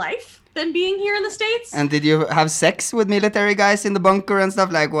easier life than being here in the States. And did you have sex with military guys in the bunker and stuff,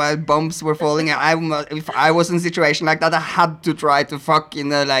 like while bombs were falling? If I was in a situation like that, I had to try to fuck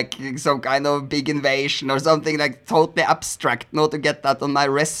in a, like some kind of big invasion or something like totally abstract, not to get that on my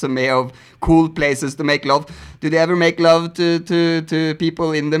resume of cool places to make love. Did you ever make love to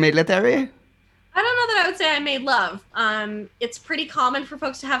people in the military? I don't know that I would say I made love. It's pretty common for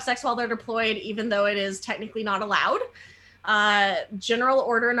folks to have sex while they're deployed, even though it is technically not allowed. General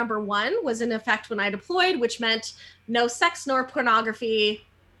Order Number 1 was in effect when I deployed, which meant no sex nor pornography,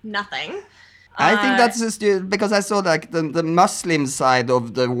 nothing. I think that's just because I saw like the Muslim side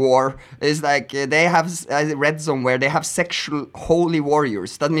of the war is like they have, I read somewhere, they have sexual holy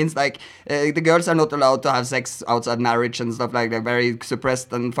warriors. That means like the girls are not allowed to have sex outside marriage and stuff like that, very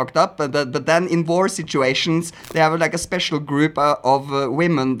suppressed and fucked up. But then in war situations, they have like a special group of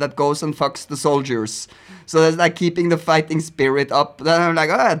women that goes and fucks the soldiers. So it's like keeping the fighting spirit up. Then I'm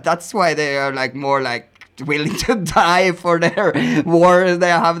like, that's why they are like more like willing to die for their war. They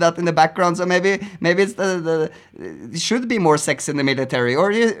have that in the background. So maybe it's it should be more sex in the military,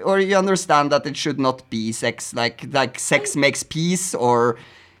 or you understand that it should not be sex, like sex makes peace. Or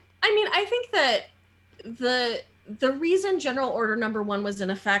I mean, I think that the reason General Order Number 1 was in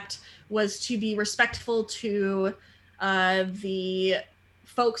effect was to be respectful to the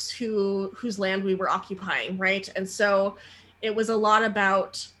folks whose land we were occupying, right? And so it was a lot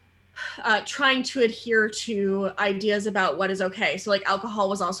about trying to adhere to ideas about what is okay. So like alcohol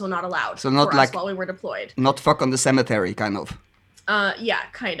was also not allowed so not for like us while we were deployed. Not fuck on the cemetery, kind of. Yeah,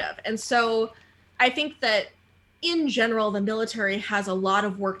 kind of. And so I think that in general, the military has a lot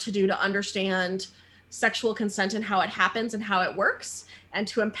of work to do to understand sexual consent and how it happens and how it works, and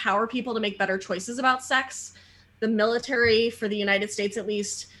to empower people to make better choices about sex. The military, for the United States at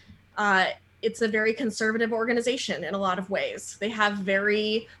least, it's a very conservative organization in a lot of ways. They have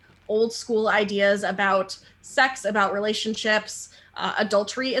very old school ideas about sex, about relationships.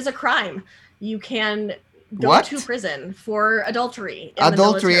 Adultery is a crime. You can go to prison for adultery.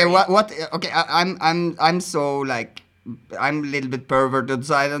 Adultery? What? Okay, I'm so like, I'm a little bit perverted,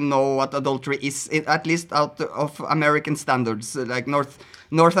 so I don't know what adultery is, at least out of American standards, like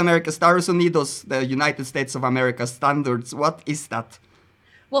North America, Estados Unidos, the United States of America standards. What is that?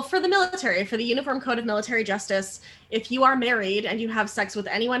 Well, for the military, for the Uniform Code of Military Justice, if you are married and you have sex with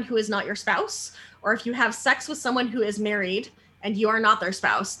anyone who is not your spouse, or if you have sex with someone who is married and you are not their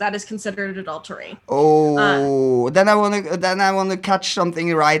spouse, that is considered adultery. Oh, then I want to catch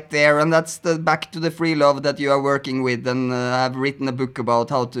something right there, and that's back to the free love that you are working with, and I've written a book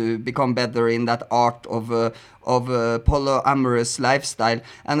about how to become better in that art of polyamorous lifestyle,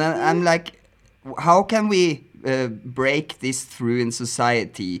 and then I'm like, how can we break this through in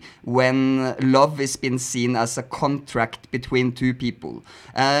society when love has been seen as a contract between two people?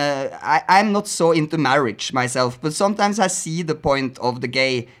 I'm not so into marriage myself, but sometimes I see the point of the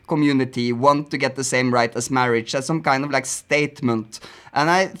gay community want to get the same right as marriage as some kind of like statement. And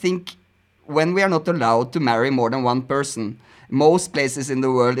I think when we are not allowed to marry more than one person, most places in the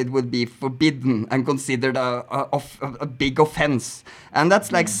world it would be forbidden and considered a big offense. And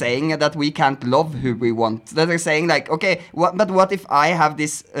that's like saying that we can't love who we want. They're saying like, okay, but what if I have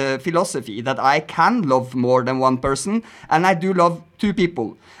this philosophy that I can love more than one person, and I do love two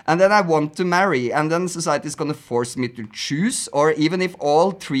people, and then I want to marry, and then society is going to force me to choose? Or even if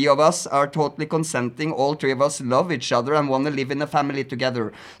all three of us are totally consenting, all three of us love each other and want to live in a family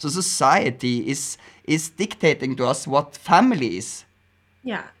together. So society is dictating to us what family is.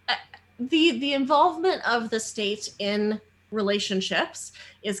 Yeah. The involvement of the state in relationships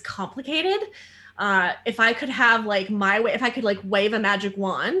is complicated. If I could have like my way, if I could like wave a magic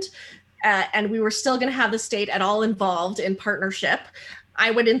wand and we were still going to have the state at all involved in partnership, I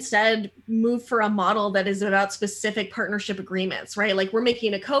would instead move for a model that is about specific partnership agreements, right? Like we're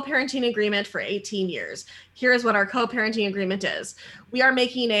making a co-parenting agreement for 18 years. Here's what our co-parenting agreement is. We are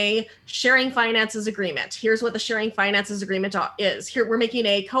making a sharing finances agreement. Here's what the sharing finances agreement is. Here, we're making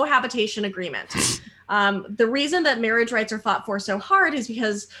a cohabitation agreement. The reason that marriage rights are fought for so hard is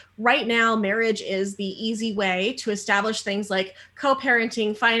because right now marriage is the easy way to establish things like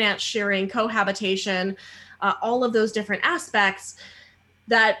co-parenting, finance sharing, cohabitation, all of those different aspects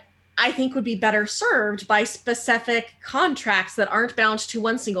that I think would be better served by specific contracts that aren't bound to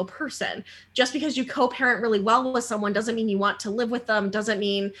one single person. Just because you co-parent really well with someone doesn't mean you want to live with them, doesn't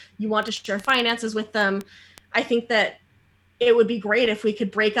mean you want to share finances with them. I think that it would be great if we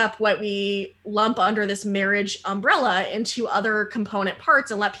could break up what we lump under this marriage umbrella into other component parts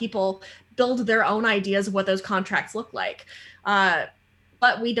and let people build their own ideas of what those contracts look like.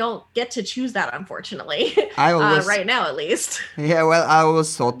 But we don't get to choose that, unfortunately, I always- right now at least. Yeah, well, I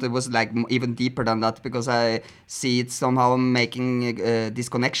always thought it was like even deeper than that, because I see it somehow making this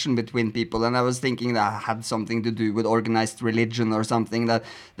connection between people, and I was thinking that had something to do with organized religion or something. That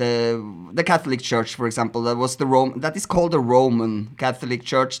the Catholic Church, for example, that is called the Roman Catholic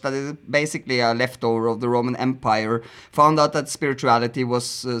Church, that is basically a leftover of the Roman Empire, found out that spirituality was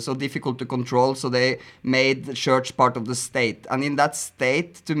so difficult to control, so they made the church part of the state, and in that state,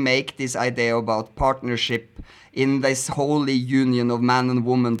 to make this idea about partnership in this holy union of man and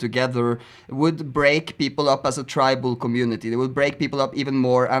woman together would break people up as a tribal community. They would break people up even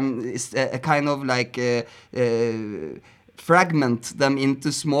more, and it's a kind of like fragment them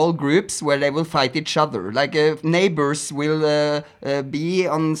into small groups where they will fight each other. Like neighbors will be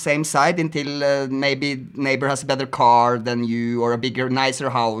on the same side until maybe neighbor has a better car than you, or a bigger, nicer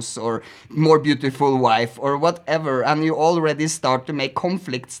house, or more beautiful wife, or whatever. And you already start to make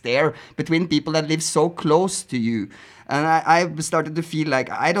conflicts there between people that live so close to you. And I started to feel like,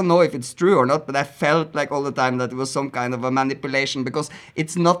 I don't know if it's true or not, but I felt like all the time that it was some kind of a manipulation, because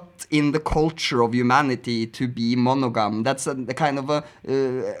it's not in the culture of humanity to be monogam. That's the kind of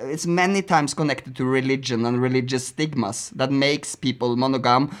it's many times connected to religion and religious stigmas that makes people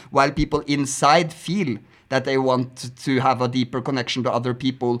monogam, while people inside feel that they want to have a deeper connection to other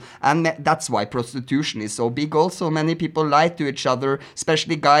people. And that's why prostitution is so big also. Many people lie to each other,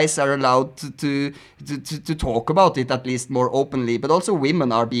 especially guys are allowed to talk about it at least more openly, but also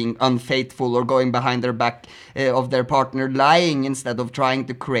women are being unfaithful or going behind their back of their partner, lying instead of trying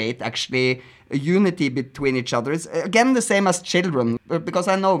to create actually a unity between each other. It's again the same as children, because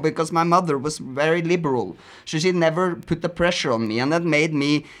I know, because my mother was very liberal. She never put the pressure on me, and that made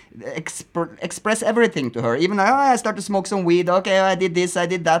me express everything to her. Even I started to smoke some weed, okay, I did this, I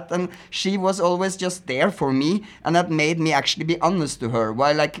did that, and she was always just there for me, and that made me actually be honest to her,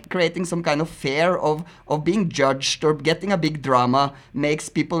 while like creating some kind of fear of being judged or getting a big drama makes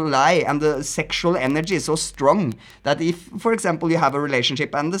people lie. And the sexual energy is so strong that if, for example, you have a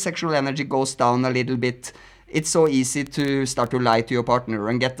relationship and the sexual energy goes down a little bit, it's so easy to start to lie to your partner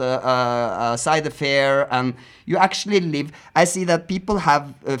and get a side affair, and you actually live. I see that people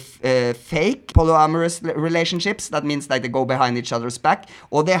have fake polyamorous relationships. That means like they go behind each other's back,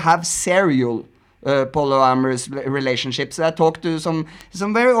 or they have serial polyamorous relationships. I talked to some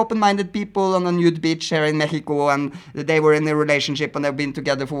very open-minded people on a nude beach here in Mexico, and they were in a relationship and they've been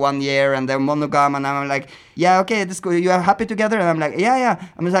together for 1 year and they're monogam, and I'm like, yeah, okay, this cool. You are happy together? And I'm like, yeah.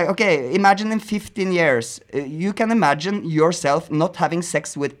 I'm like, okay, imagine in 15 years, you can imagine yourself not having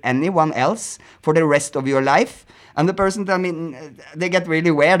sex with anyone else for the rest of your life. And the person, I mean, they get really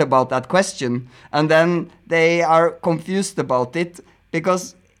weird about that question, and then they are confused about it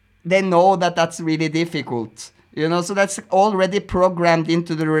because they know that that's really difficult, you know, so that's already programmed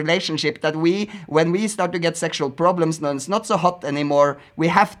into the relationship that when we start to get sexual problems, then it's not so hot anymore, we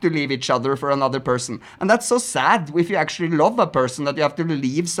have to leave each other for another person. And that's so sad if you actually love a person, that you have to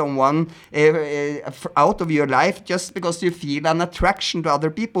leave someone out of your life just because you feel an attraction to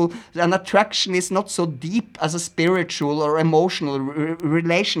other people. An attraction is not so deep as a spiritual or emotional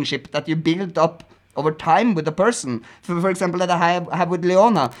relationship that you build up over time with a person. For example, that I have with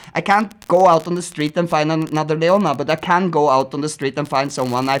Leona. I can't go out on the street and find another Leona, but I can go out on the street and find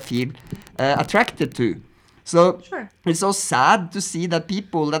someone I feel attracted to. So Sure. It's so sad to see that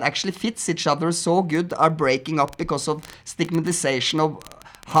people that actually fits each other so good are breaking up because of stigmatization of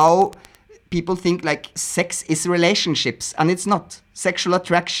how people think like sex is relationships, and it's not. Sexual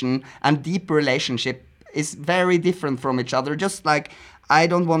attraction and deep relationship is very different from each other, just like I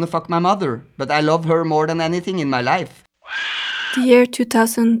don't want to fuck my mother, but I love her more than anything in my life. The year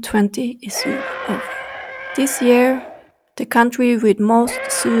 2020 is over. This year, the country with most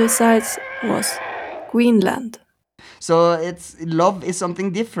suicides was Greenland. So love is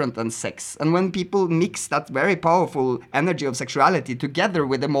something different than sex. And when people mix that very powerful energy of sexuality together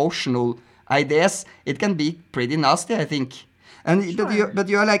with emotional ideas, it can be pretty nasty, I think. And Sure. but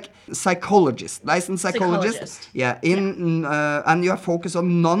you're like licensed psychologist. Yeah. And you are focused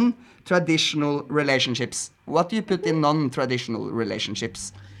on non-traditional relationships. What do you put in non-traditional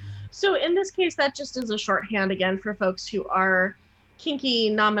relationships? So in this case, that just is a shorthand again for folks who are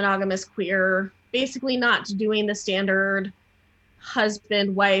kinky, non-monogamous, queer, basically not doing the standard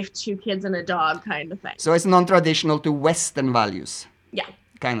husband, wife, 2 kids and a dog kind of thing. So it's non-traditional to Western values. Yeah.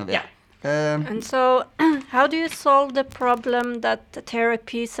 Kind of, yeah. And so, how do you solve the problem that the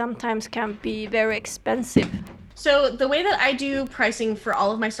therapy sometimes can be very expensive? So the way that I do pricing for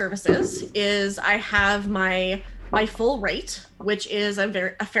all of my services is I have my full rate, which is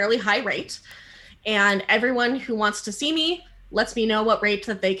a fairly high rate, and everyone who wants to see me lets me know what rate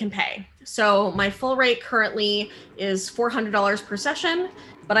that they can pay. So my full rate currently is $400 per session,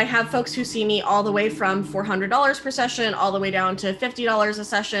 but I have folks who see me all the way from $400 per session all the way down to $50 a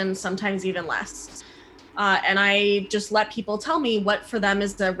session, sometimes even less. And I just let people tell me what for them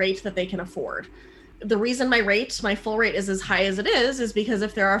is the rate that they can afford. The reason my full rate is as high as it is because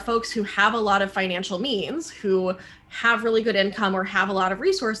if there are folks who have a lot of financial means, who have really good income or have a lot of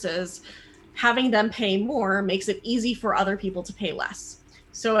resources, having them pay more makes it easy for other people to pay less.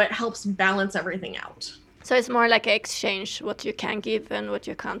 So it helps balance everything out. So it's more like an exchange, what you can give and what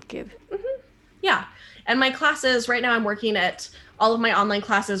you can't give. Yeah. And my classes, right now I'm working at, all of my online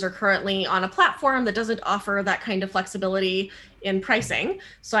classes are currently on a platform that doesn't offer that kind of flexibility in pricing.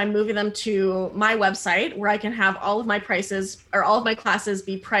 So I'm moving them to my website where I can have all of my prices or all of my classes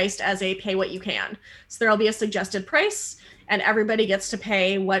be priced as a pay what you can. So there'll be a suggested price and everybody gets to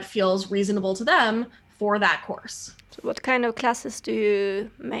pay what feels reasonable to them for that course. So what kind of classes do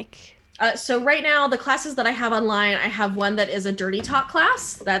you make? So right now, the classes that I have online, I have one that is a dirty talk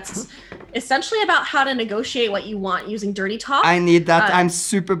class. That's essentially about how to negotiate what you want using dirty talk. I need that. I'm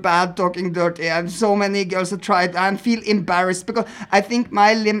super bad talking dirty. I have so many girls that tried and feel embarrassed because I think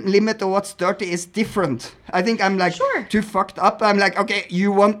my limit of what's dirty is different. I think I'm like too fucked up. I'm like, okay,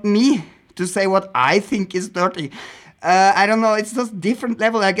 you want me to say what I think is dirty. I don't know, it's just different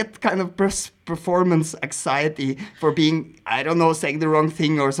level. I get kind of performance anxiety for being, I don't know, saying the wrong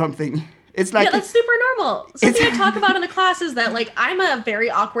thing or something. It's like, yeah, that's super normal. Something I talk about in the class is that like I'm a very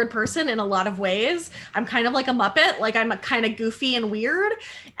awkward person in a lot of ways. I'm kind of like a Muppet, like I'm a kind of goofy and weird.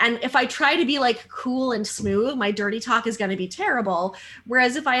 And if I try to be like cool and smooth, my dirty talk is going to be terrible.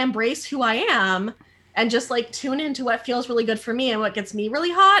 Whereas if I embrace who I am and just like tune into what feels really good for me and what gets me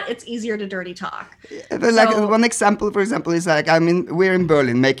really hot, it's easier to dirty talk. Like one example, for example, is like we're in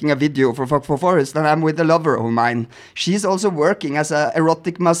Berlin making a video for Fuck for Forest, and I'm with a lover of mine. She's also working as a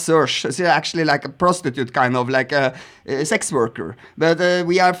erotic masseur. She's actually like a prostitute, kind of like a sex worker. But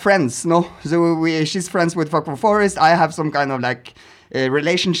we are friends, no? So she's friends with Fuck for Forest. I have some kind of like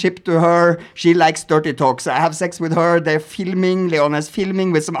relationship to her. She likes dirty talks. I have sex with her. They're filming. Leona's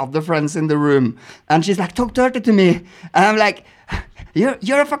filming with some other friends in the room. And she's like, talk dirty to me. And I'm like,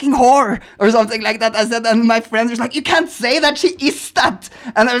 you're a fucking whore or something like that. I said, and my friends were like, you can't say that. She is that.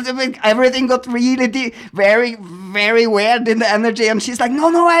 And I was like, everything got really very, very weird in the energy. And she's like,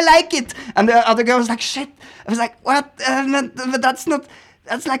 no, I like it. And the other girl was like, shit. I was like, what? But that's not...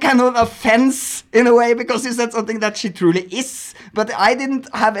 That's like kind of offense in a way because you said something that she truly is. But I didn't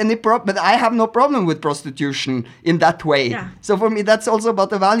have any problem. But I have no problem with prostitution in that way. Yeah. So for me, that's also about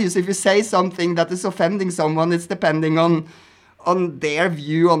the values. If you say something that is offending someone, it's depending on their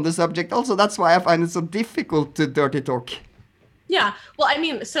view on the subject. Also, that's why I find it so difficult to dirty talk. Yeah. Well, I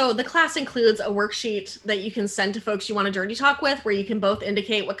mean, so the class includes a worksheet that you can send to folks you want to dirty talk with, where you can both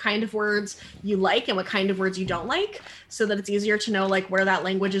indicate what kind of words you like and what kind of words you don't like, so that it's easier to know like where that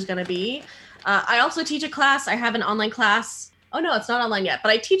language is going to be. I also teach a class. I have an online class. Oh, no, it's not online yet,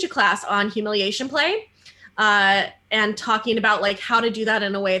 but I teach a class on humiliation play and talking about like how to do that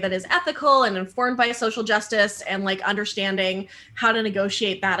in a way that is ethical and informed by social justice and like understanding how to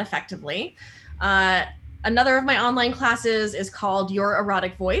negotiate that effectively. Another of my online classes is called Your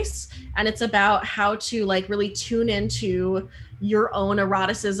Erotic Voice, and it's about how to like really tune into your own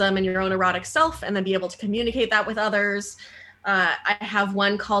eroticism and your own erotic self and then be able to communicate that with others. I have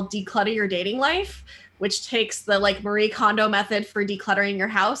one called Declutter Your Dating Life, which takes the like Marie Kondo method for decluttering your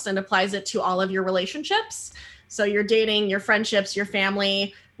house and applies it to all of your relationships. So your dating, your friendships, your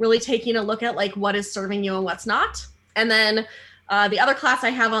family, really taking a look at like what is serving you and what's not. And then the other class I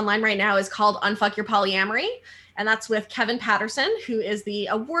have online right now is called Unfuck Your Polyamory, and that's with Kevin Patterson, who is the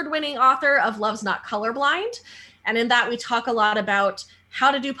award-winning author of Love's Not Colorblind. And in that, we talk a lot about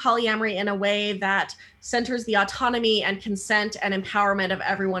how to do polyamory in a way that centers the autonomy and consent and empowerment of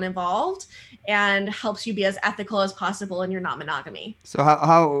everyone involved and helps you be as ethical as possible in your non-monogamy.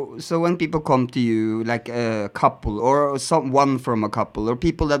 So so when people come to you, like a couple or someone from a couple or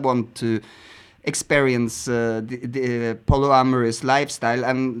people that want to experience the polyamorous lifestyle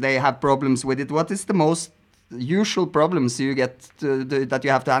and they have problems with it, what is the most usual problems you get that you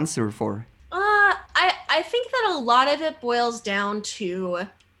have to answer for? I think that a lot of it boils down to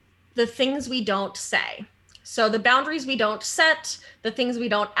the things we don't say. So the boundaries we don't set, the things we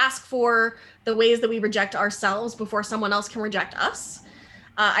don't ask for, the ways that we reject ourselves before someone else can reject us.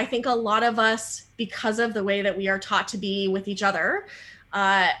 I think a lot of us, because of the way that we are taught to be with each other,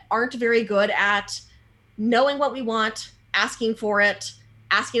 aren't very good at knowing what we want, asking for it,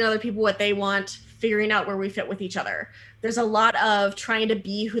 asking other people what they want, figuring out where we fit with each other. There's a lot of trying to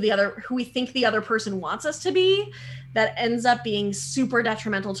be who we think the other person wants us to be that ends up being super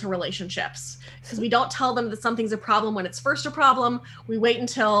detrimental to relationships, because we don't tell them that something's a problem when it's first a problem. We wait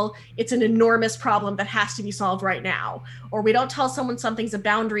until it's an enormous problem that has to be solved right now. Or we don't tell someone something's a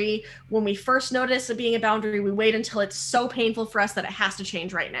boundary when we first notice it being a boundary. We wait until it's so painful for us that it has to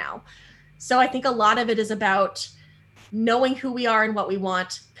change right now. So I think a lot of it is about knowing who we are and what we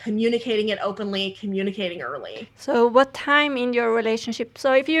want, communicating it openly, communicating early. So what time in your relationship,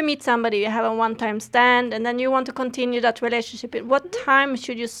 so if you meet somebody, you have a one-time stand, and then you want to continue that relationship, at what time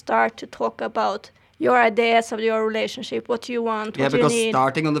should you start to talk about your ideas of your relationship, what you want, Yeah, what you because need?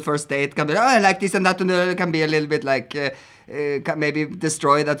 starting on the first date can be, I like this and that, and it can be a little bit like, can maybe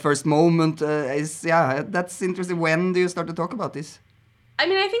destroy that first moment. That's interesting. When do you start to talk about this? I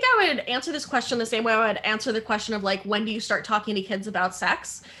mean, I think I would answer this question the same way I would answer the question of like, when do you start talking to kids about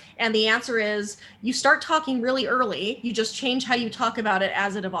sex? And the answer is you start talking really early. You just change how you talk about it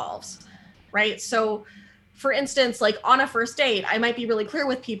as it evolves, right? So for instance, like on a first date, I might be really clear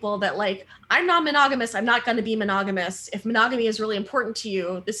with people that like, I'm not monogamous. I'm not going to be monogamous. If monogamy is really important to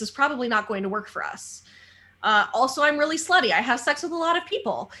you, this is probably not going to work for us. Also, I'm really slutty. I have sex with a lot of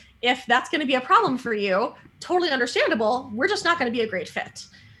people. If that's going to be a problem for you, totally understandable. We're just not going to be a great fit.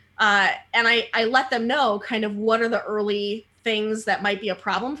 And I let them know kind of what are the early things that might be a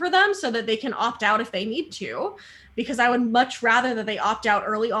problem for them so that they can opt out if they need to, because I would much rather that they opt out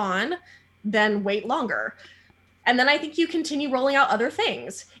early on than wait longer. And then I think you continue rolling out other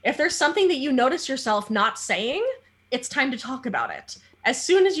things. If there's something that you notice yourself not saying, it's time to talk about it. As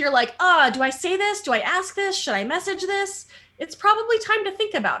soon as you're like, do I say this? Do I ask this? Should I message this? It's probably time to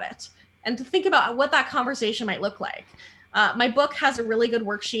think about it and to think about what that conversation might look like. My book has a really good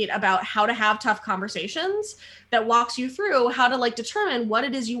worksheet about how to have tough conversations that walks you through how to like determine what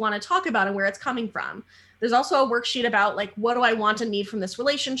it is you want to talk about and where it's coming from. There's also a worksheet about like, what do I want and need from this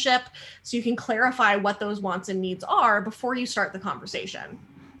relationship? So you can clarify what those wants and needs are before you start the conversation.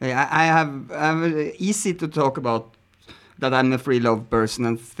 I'm easy to talk about that I'm a free love person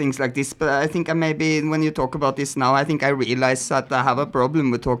and things like this. But I think maybe when you talk about this now, I think I realize that I have a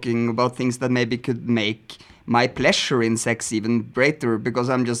problem with talking about things that maybe could make my pleasure in sex even greater, because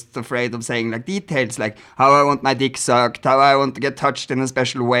I'm just afraid of saying like details, like how I want my dick sucked, how I want to get touched in a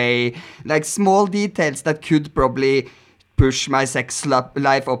special way, like small details that could probably push my sex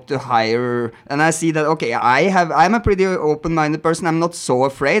life up to higher. And I see that, okay, I'm a pretty open-minded person. I'm not so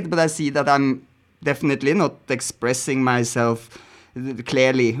afraid, but I see that I'm definitely not expressing myself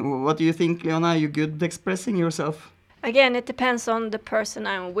clearly. What do you think, Leona? Are you good at expressing yourself? Again, it depends on the person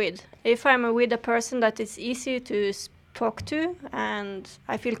I'm with. If I'm with a person that is easy to talk to and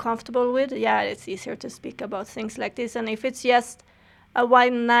I feel comfortable with, yeah, it's easier to speak about things like this. And if it's just a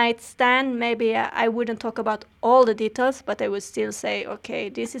one-night stand, maybe I wouldn't talk about all the details, but I would still say, okay,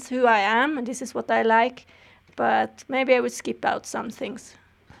 this is who I am and this is what I like, but maybe I would skip out some things.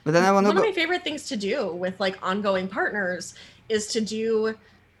 But then I want to One of my favorite things to do with like ongoing partners is to do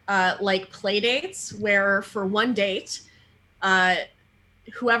like play dates where for one date,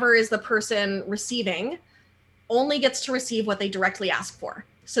 whoever is the person receiving only gets to receive what they directly ask for.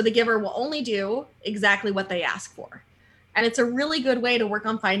 So the giver will only do exactly what they ask for. And it's a really good way to work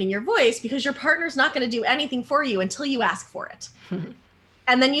on finding your voice, because your partner's not going to do anything for you until you ask for it.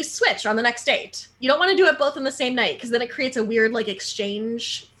 And then you switch on the next date. You don't want to do it both in the same night, because then it creates a weird like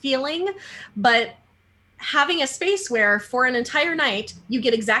exchange feeling. But having a space where for an entire night you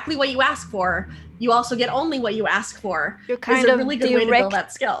get exactly what you ask for, you also get only what you ask for, is a really good way to build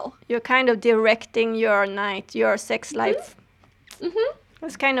that skill. You're kind of directing your night, your sex life. Mm-hmm.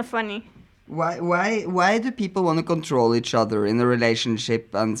 It's kind of funny. Why do people want to control each other in a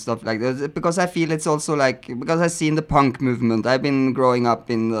relationship and stuff like that? Because I feel it's also like, because I see in the punk movement, I've been growing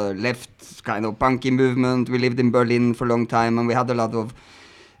up in the left kind of punky movement. We lived in Berlin for a long time, and we had a lot of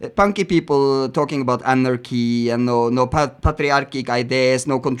punky people talking about anarchy and no patriarchic ideas,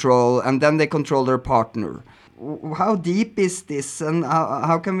 no control, and then they control their partner. How deep is this, and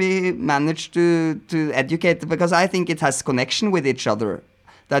how can we manage to educate? Because I think it has connection with each other.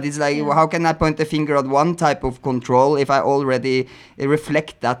 That is like, how can I point the finger at one type of control if I already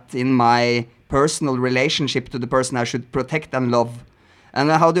reflect that in my personal relationship to the person I should protect and love? And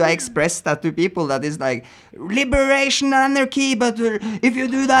how do I express that to people? That is like, liberation, anarchy, but if you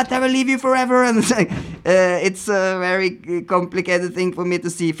do that, I will leave you forever. And it's a very complicated thing for me to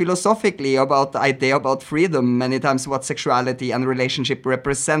see philosophically about the idea about freedom, many times what sexuality and relationship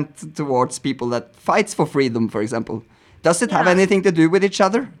represent towards people that fights for freedom, for example. Does it have anything to do with each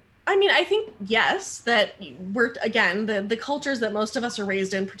other? I mean, I think, yes, that we're, again, the cultures that most of us are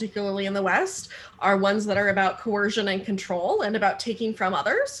raised in, particularly in the West, are ones that are about coercion and control and about taking from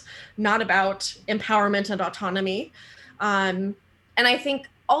others, not about empowerment and autonomy. And I think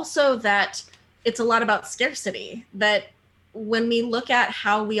also that it's a lot about scarcity, that when we look at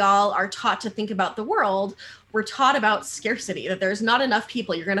how we all are taught to think about the world, we're taught about scarcity, that there's not enough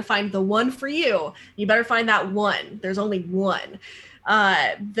people. You're going to find the one for you. You better find that one. There's only one.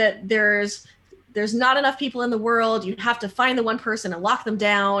 That there's not enough people in the world. You have to find the one person and lock them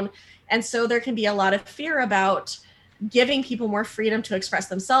down. And so there can be a lot of fear about giving people more freedom to express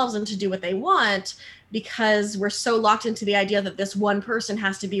themselves and to do what they want, because we're so locked into the idea that this one person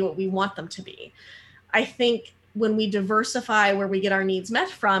has to be what we want them to be. I think when we diversify where we get our needs met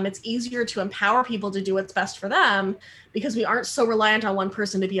from, it's easier to empower people to do what's best for them, because we aren't so reliant on one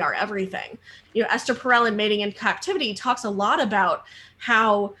person to be our everything. You know, Esther Perel in Mating in Captivity talks a lot about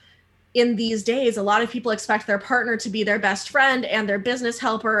how in these days, a lot of people expect their partner to be their best friend and their business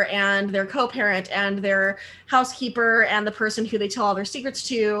helper and their co-parent and their housekeeper and the person who they tell all their secrets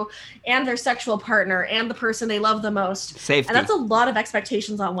to and their sexual partner and the person they love the most. Safety. And that's a lot of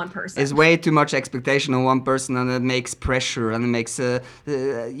expectations on one person. It's way too much expectation on one person, and it makes pressure, and it makes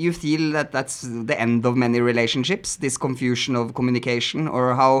you feel that that's the end of many relationships, this confusion of communication,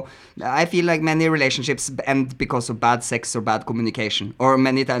 or how I feel like many relationships end because of bad sex or bad communication, or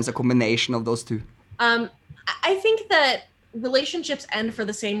many times a combination of those two. I think that relationships end for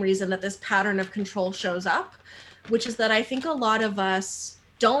the same reason that this pattern of control shows up, which is that I think a lot of us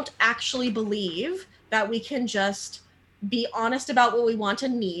don't actually believe that we can just be honest about what we want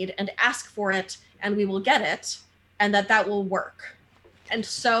and need and ask for it and we will get it, and that will work. And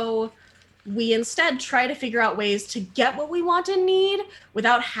so we instead try to figure out ways to get what we want and need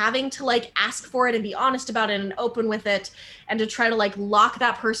without having to like ask for it and be honest about it and open with it, and to try to like lock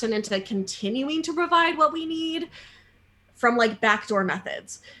that person into continuing to provide what we need from like backdoor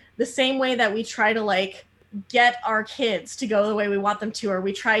methods. The same way that we try to like get our kids to go the way we want them to, or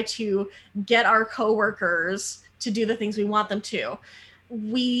we try to get our coworkers to do the things we want them to.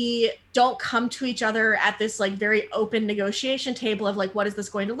 We don't come to each other at this like very open negotiation table of like, what is this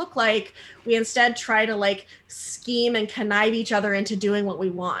going to look like? We instead try to like scheme and connive each other into doing what we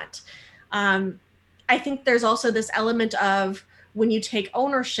want. I think there's also this element of when you take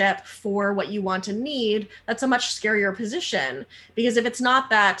ownership for what you want and need, that's a much scarier position, because if it's not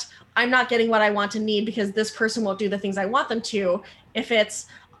that I'm not getting what I want and need because this person won't do the things I want them to, if it's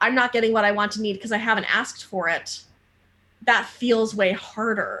I'm not getting what I want and need because I haven't asked for it, that feels way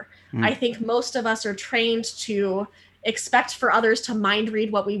harder. I think most of us are trained to expect for others to mind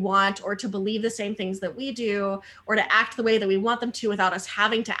read what we want, or to believe the same things that we do, or to act the way that we want them to without us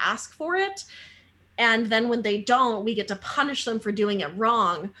having to ask for it. And then when they don't, we get to punish them for doing it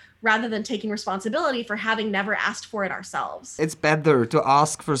wrong, rather than taking responsibility for having never asked for it ourselves. It's better to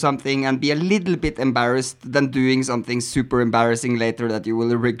ask for something and be a little bit embarrassed than doing something super embarrassing later that you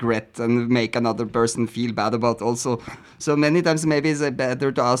will regret and make another person feel bad about also. So many times maybe it's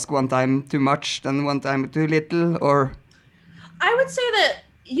better to ask one time too much than one time too little, or... I would say that,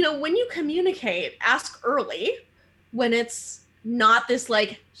 you know, when you communicate, ask early when it's not this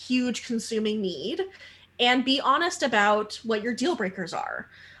like huge consuming need, and be honest about what your deal breakers are.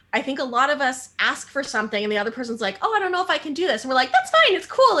 I think a lot of us ask for something and the other person's like, oh, I don't know if I can do this. And we're like, that's fine. It's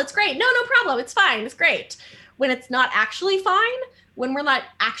cool. It's great. No problem. It's fine. It's great. When it's not actually fine, when we're not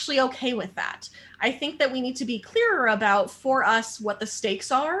actually okay with that. I think that we need to be clearer about, for us, what the stakes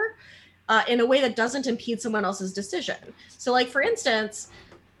are in a way that doesn't impede someone else's decision. So like, for instance,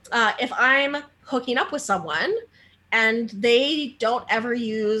 if I'm hooking up with someone and they don't ever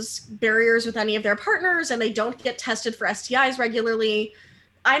use barriers with any of their partners and they don't get tested for STIs regularly,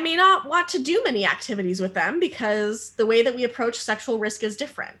 I may not want to do many activities with them, because the way that we approach sexual risk is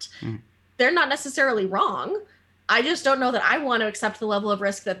different. They're not necessarily wrong. I just don't know that I want to accept the level of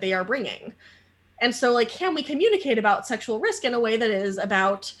risk that they are bringing. And so like, can we communicate about sexual risk in a way that is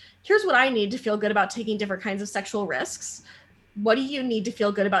about, here's what I need to feel good about taking different kinds of sexual risks. What do you need to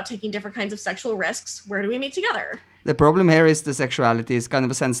feel good about taking different kinds of sexual risks? Where do we meet together? The problem here is the sexuality is kind of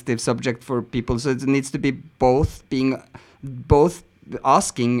a sensitive subject for people, so it needs to be both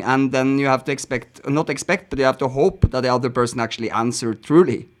asking, and then you have to not expect, but you have to hope that the other person actually answered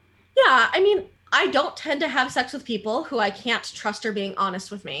truly. Yeah, I mean, I don't tend to have sex with people who I can't trust are being honest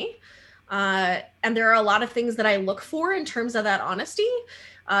with me. And there are a lot of things that I look for in terms of that honesty.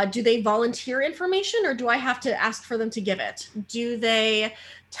 Do they volunteer information, or do I have to ask for them to give it? Do they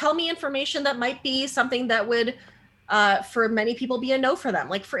tell me information that might be something that would for many people be a no for them.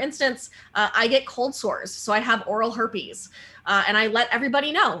 Like, for instance, I get cold sores, so I have oral herpes. And I let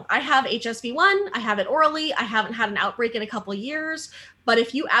everybody know I have HSV1, I have it orally, I haven't had an outbreak in a couple of years, but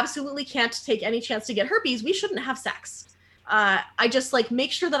if you absolutely can't take any chance to get herpes, we shouldn't have sex. I just like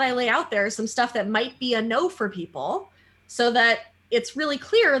make sure that I lay out there some stuff that might be a no for people so that it's really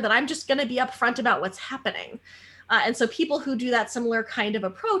clear that I'm just going to be upfront about what's happening. And so people who do that similar kind of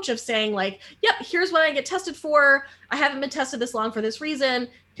approach of saying like, yep, here's what I get tested for. I haven't been tested this long for this reason.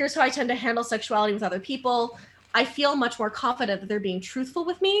 Here's how I tend to handle sexuality with other people. I feel much more confident that they're being truthful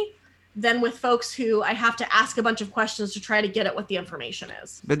with me than with folks who I have to ask a bunch of questions to try to get at what the information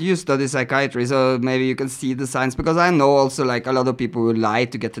is. But you study psychiatry, so maybe you can see the signs, because I know also like a lot of people will lie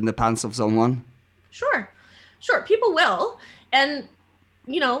to get in the pants of someone. Sure, people will. And,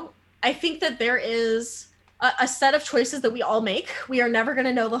 you know, I think that there is a set of choices that we all make. We are never going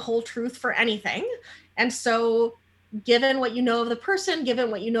to know the whole truth for anything. And so given what you know of the person, given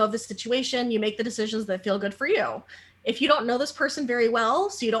what you know of the situation, you make the decisions that feel good for you. If you don't know this person very well,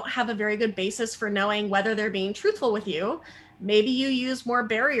 so you don't have a very good basis for knowing whether they're being truthful with you, maybe you use more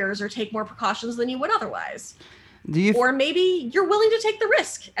barriers or take more precautions than you would otherwise. Or maybe you're willing to take the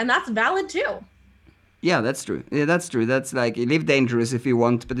risk, and that's valid too. Yeah, that's true. Yeah, that's true. That's like, live dangerous if you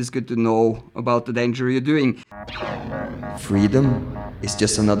want, but it's good to know about the danger you're doing. Freedom is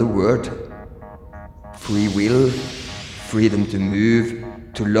just another word. Free will, freedom to move,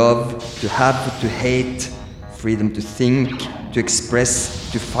 to love, to have, to hate, freedom to think, to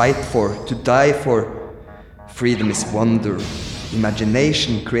express, to fight for, to die for. Freedom is wonder,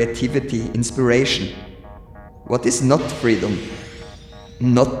 imagination, creativity, inspiration. What is not freedom?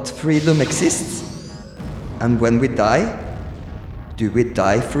 Not freedom exists. And when we die, do we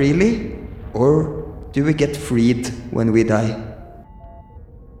die freely? Or do we get freed when we die?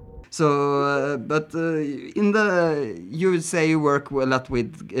 So, you would say you work a lot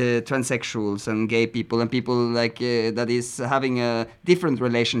with transsexuals and gay people and people like that is having a different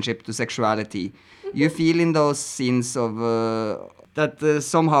relationship to sexuality. Mm-hmm. You feel in those scenes of that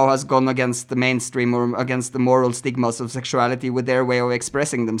somehow has gone against the mainstream or against the moral stigmas of sexuality with their way of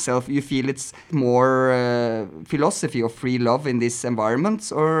expressing themselves. You feel it's more philosophy of free love in these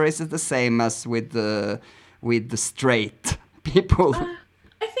environments, or is it the same as with the straight people?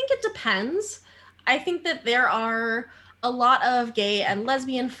 I think it depends. I think that there are a lot of gay and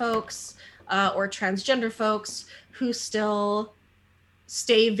lesbian folks or transgender folks who still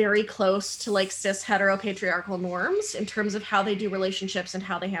stay very close to like cis heteropatriarchal norms in terms of how they do relationships and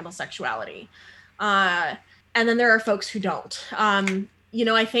how they handle sexuality. And then there are folks who don't. You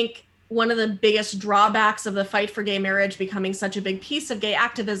know, I think one of the biggest drawbacks of the fight for gay marriage becoming such a big piece of gay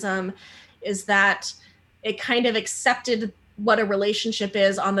activism is that it kind of accepted what a relationship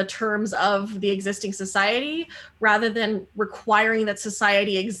is on the terms of the existing society, rather than requiring that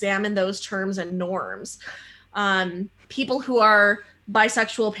society examine those terms and norms. People who are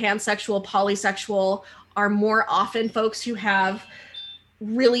bisexual, pansexual, polysexual are more often folks who have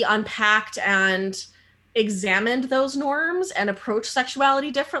really unpacked and examined those norms and approach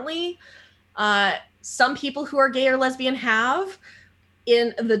sexuality differently. Some people who are gay or lesbian have.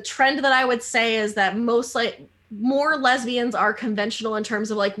 In the trend that I would say is that more lesbians are conventional in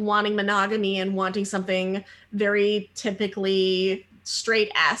terms of like wanting monogamy and wanting something very typically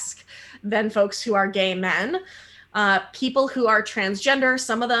straight-esque than folks who are gay men. People who are transgender,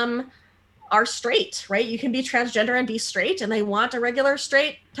 some of them are straight, right? You can be transgender and be straight, and they want a regular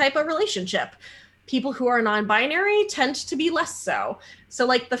straight type of relationship. People who are non-binary tend to be less so. So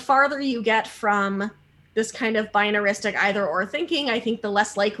like the farther you get from this kind of binaristic either or thinking, I think the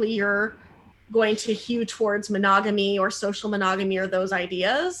less likely you're going to hew towards monogamy or social monogamy or those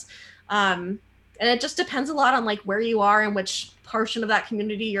ideas. And it just depends a lot on like where you are and which portion of that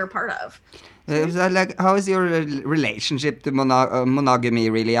community you're a part of. Like, how is your relationship to monogamy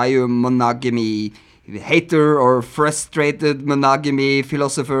really? Are you a monogamy hater or frustrated monogamy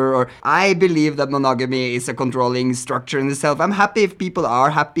philosopher? Or I believe that monogamy is a controlling structure in itself. I'm happy if people are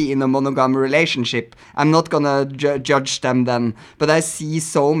happy in a monogamy relationship. I'm not gonna judge them then. But I see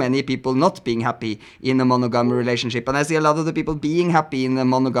so many people not being happy in a monogamy relationship, and I see a lot of the people being happy in a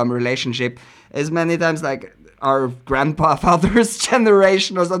monogamy relationship as many times like our grandfather's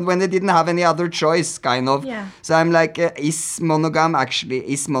generation or something, when they didn't have any other choice, kind of. Yeah. So I'm like, is monogamy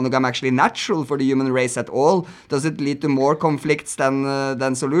actually natural for the human race at all? Does it lead to more conflicts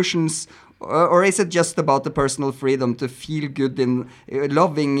than solutions? Or is it just about the personal freedom to feel good in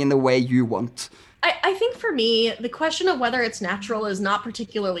loving in the way you want? I think for me, the question of whether it's natural is not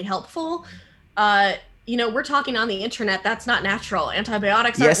particularly helpful. we're talking on the internet. That's not natural.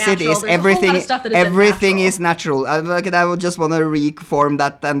 Antibiotics aren't Yes, natural. it is. There's a whole lot of stuff that isn't Everything natural. is natural. I would just want to reform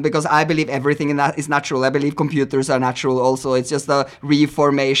that then, because I believe everything in that is natural. I believe computers are natural also. It's just a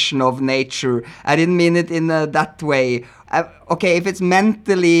reformation of nature. I didn't mean it in that way. Okay, if it's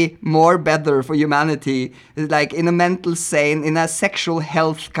mentally more better for humanity, like in a mental sane, in a sexual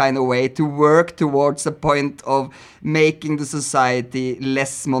health kind of way, to work towards a point of making the society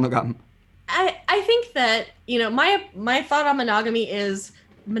less monogam. I think that, my thought on monogamy is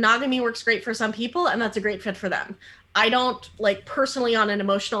monogamy works great for some people, and that's a great fit for them. I don't, like, personally on an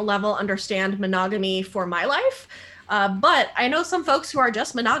emotional level understand monogamy for my life. But I know some folks who are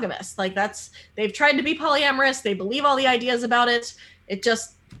just monogamous. Like, they've tried to be polyamorous. They believe all the ideas about it. It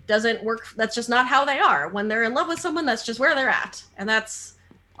just doesn't work. That's just not how they are. When they're in love with someone, that's just where they're at. And that's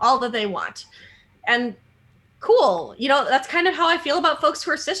all that they want. And cool. That's kind of how I feel about folks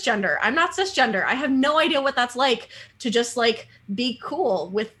who are cisgender. I'm not cisgender. I have no idea what that's like to just, like, be cool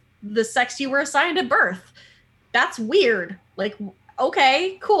with the sex you were assigned at birth. That's weird. Like,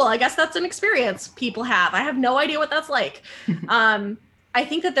 okay, cool. I guess that's an experience people have. I have no idea what that's like. I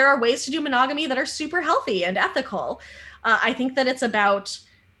think that there are ways to do monogamy that are super healthy and ethical. I think that it's about,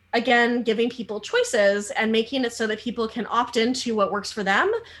 again, giving people choices and making it so that people can opt into what works for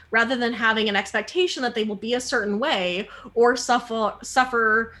them, rather than having an expectation that they will be a certain way or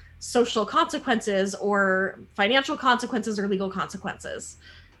suffer social consequences or financial consequences or legal consequences.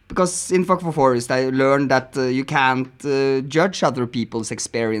 Because in Fuck for Forest, I learned that you can't judge other people's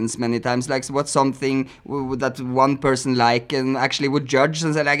experience many times. Like, what's something that one person like and actually would judge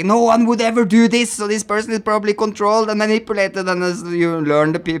and say, like, no one would ever do this, so this person is probably controlled and manipulated. And as you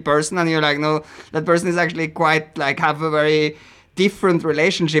learn the person, and you're like, no, that person is actually quite, like, have a very different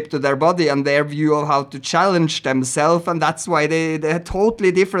relationship to their body and their view of how to challenge themselves, and that's why they're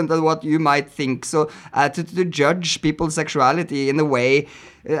totally different than what you might think. So to judge people's sexuality in a way,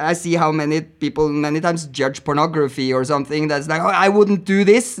 I see how many people many times judge pornography or something that's like, oh, I wouldn't do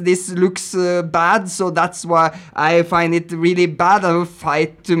this looks bad, so that's why I find it really bad. I will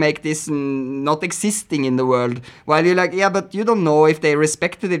fight to make this not existing in the world. While you're like, yeah, but you don't know if they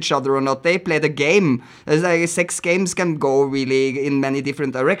respected each other or not. They played a game. It's like sex games can go really in many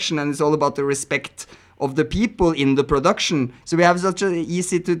different directions, and it's all about the respect of the people in the production. So we have such a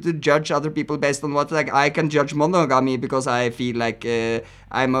easy to judge other people based on what, like, I can judge monogamy because I feel like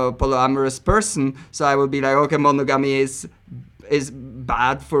I'm a polyamorous person, so I will be like, okay, monogamy is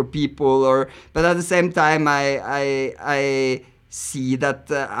bad for people, but at the same time I see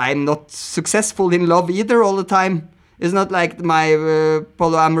that I'm not successful in love either all the time. It's not like my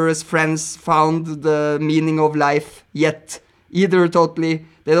polyamorous friends found the meaning of life yet either, totally.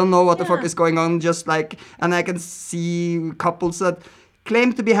 They don't know what the fuck is going on, just like, and I can see couples that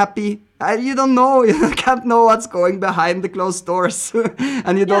claim to be happy. You don't know, you can't know what's going behind the closed doors.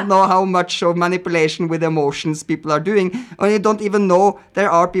 And you don't know how much of manipulation with emotions people are doing. Or you don't even know there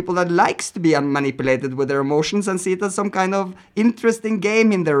are people that likes to be manipulated with their emotions and see it as some kind of interesting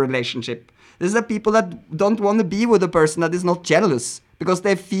game in their relationship. These are people that don't want to be with a person that is not jealous because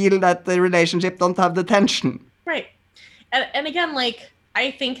they feel that the relationship don't have the tension. Right. And again, like,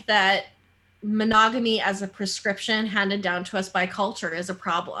 I think that monogamy as a prescription handed down to us by culture is a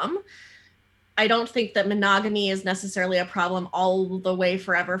problem. I don't think that monogamy is necessarily a problem all the way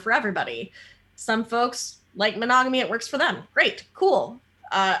forever for everybody. Some folks like monogamy, it works for them. Great, cool.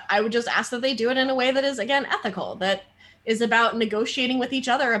 I would just ask that they do it in a way that is, again, ethical, that is about negotiating with each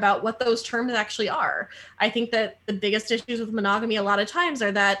other about what those terms actually are. I think that the biggest issues with monogamy a lot of times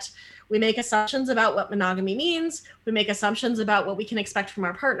are that we make assumptions about what monogamy means. We make assumptions about what we can expect from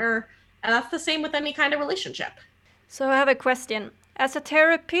our partner. And that's the same with any kind of relationship. So I have a question. As a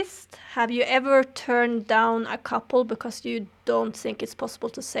therapist, have you ever turned down a couple because you don't think it's possible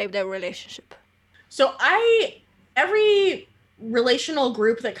to save their relationship? So every relational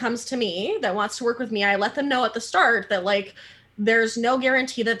group that comes to me that wants to work with me, I let them know at the start that, like, there's no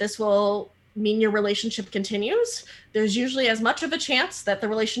guarantee that this will mean your relationship continues. There's usually as much of a chance that the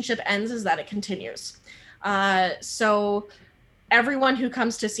relationship ends as that it continues. So everyone who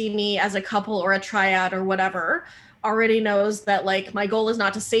comes to see me as a couple or a triad or whatever already knows that, like, my goal is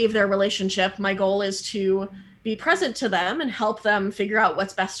not to save their relationship. My goal is to be present to them and help them figure out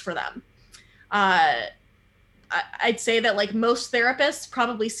what's best for them. I'd say that, like, most therapists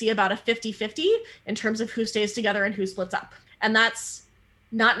probably see about a 50-50 in terms of who stays together and who splits up. And that's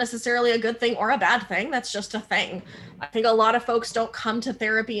not necessarily a good thing or a bad thing. That's just a thing. I think a lot of folks don't come to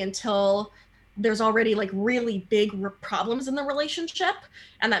therapy until there's already, like, really big problems in the relationship.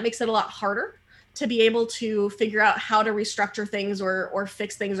 And that makes it a lot harder to be able to figure out how to restructure things or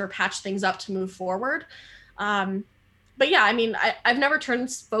fix things or patch things up to move forward. But yeah, I mean, I've never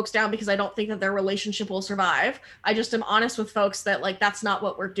turned folks down because I don't think that their relationship will survive. I just am honest with folks that like, that's not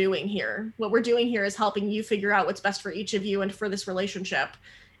what we're doing here. What we're doing here is helping you figure out what's best for each of you and for this relationship.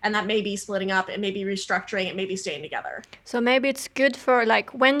 And that may be splitting up, it may be restructuring, it may be staying together. So maybe it's good for like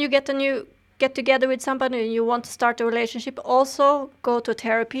when you get together with somebody and you want to start a relationship, also go to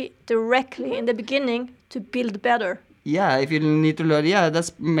therapy directly in the beginning to build better. Yeah, if you need to learn, yeah,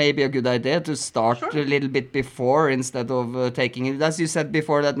 that's maybe a good idea to start Sure. a little bit before instead of taking it. As you said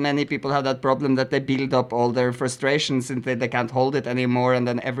before, that many people have that problem that they build up all their frustrations until they can't hold it anymore, and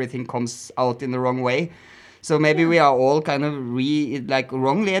then everything comes out in the wrong way. So maybe we are all kind of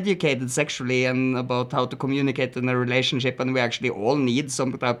wrongly educated sexually and about how to communicate in a relationship, and we actually all need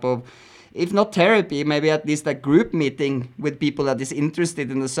some type of, if not therapy, maybe at least a group meeting with people that is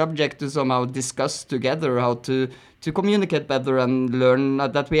interested in the subject to somehow discuss together how to communicate better and learn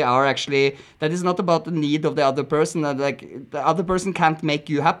that we are actually, that is not about the need of the other person, that like the other person can't make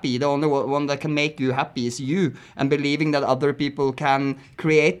you happy. The only one that can make you happy is you, and believing that other people can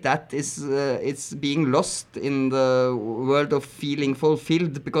create that is it's being lost in the world of feeling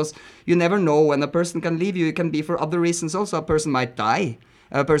fulfilled, because you never know when a person can leave you. It can be for other reasons also. A person might die,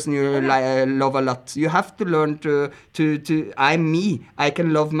 a person you love a lot. You have to learn to I'm me, I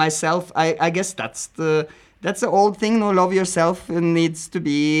can love myself. I guess that's the old thing. No, love yourself needs to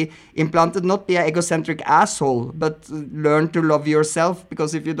be implanted, not be an egocentric asshole, but learn to love yourself,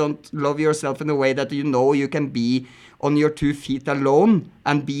 because if you don't love yourself in a way that you know you can be on your 2 feet alone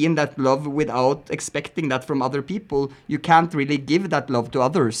and be in that love without expecting that from other people, you can't really give that love to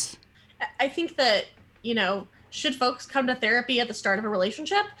others. I think that, you know, should folks come to therapy at the start of a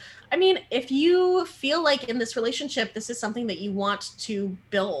relationship? I mean, if you feel like in this relationship, this is something that you want to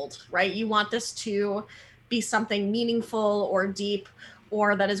build, right? You want this to be something meaningful or deep,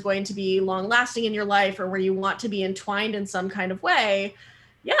 or that is going to be long lasting in your life, or where you want to be entwined in some kind of way,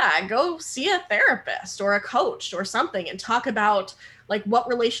 yeah, go see a therapist or a coach or something and talk about like what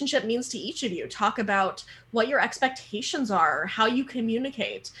relationship means to each of you. Talk about what your expectations are, how you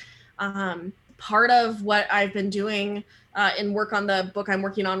communicate. Part of what I've been doing in work on the book I'm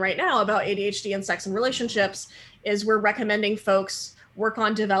working on right now about ADHD and sex and relationships is we're recommending folks work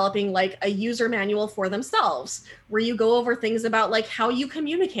on developing like a user manual for themselves, where you go over things about like how you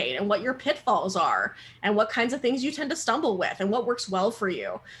communicate and what your pitfalls are and what kinds of things you tend to stumble with and what works well for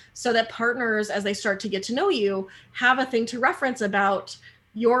you, so that partners, as they start to get to know you, have a thing to reference about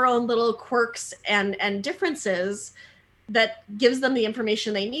your own little quirks and differences that gives them the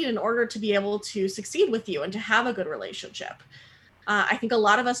information they need in order to be able to succeed with you and to have a good relationship. I think a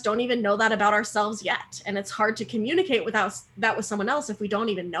lot of us don't even know that about ourselves yet, and it's hard to communicate without that with someone else if we don't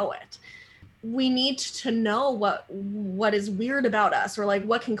even know it. We need to know what is weird about us, or like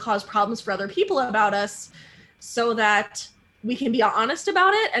what can cause problems for other people about us, so that we can be honest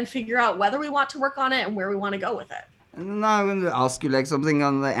about it and figure out whether we want to work on it and where we want to go with it. Now I'm going to ask you like something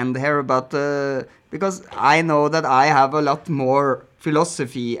on the end here about because I know that I have a lot more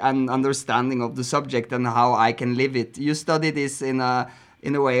philosophy and understanding of the subject and how I can live it. You study this in a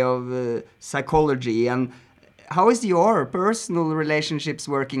way of psychology, and how is your personal relationships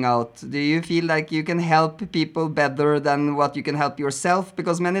working out? Do you feel like you can help people better than what you can help yourself?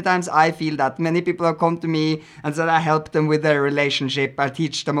 Because many times I feel that many people have come to me and said I help them with their relationship, I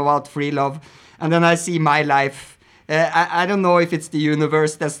teach them about free love, and then I see my life. I don't know if it's the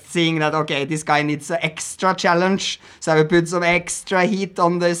universe that's seeing that, okay, this guy needs an extra challenge, so I will put some extra heat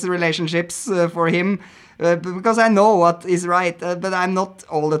on these relationships for him, because I know what is right, but I'm not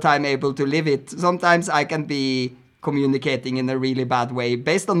all the time able to live it. Sometimes I can be communicating in a really bad way,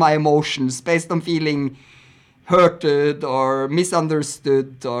 based on my emotions, based on feeling hurted or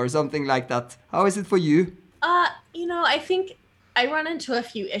misunderstood or something like that. How is it for you? You know, I think I run into a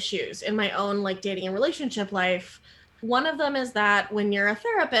few issues in my own like dating and relationship life. One of them is that when you're a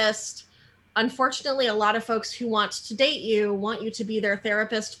therapist, unfortunately, a lot of folks who want to date you want you to be their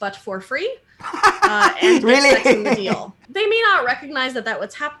therapist, but for free, and Really? sex in the deal. They may not recognize that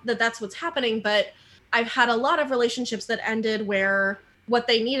that's what's happening, but I've had a lot of relationships that ended where what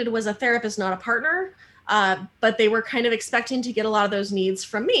they needed was a therapist, not a partner. But they were kind of expecting to get a lot of those needs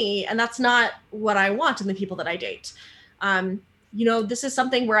from me, and that's not what I want in the people that I date. You know, this is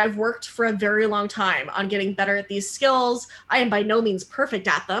something where I've worked for a very long time on getting better at these skills. I am by no means perfect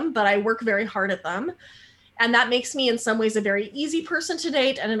at them, but I work very hard at them. And that makes me in some ways a very easy person to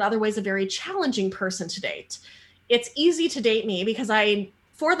date, and in other ways a very challenging person to date. It's easy to date me because I,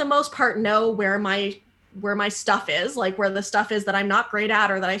 for the most part, know where my where my stuff is, like where the stuff is that I'm not great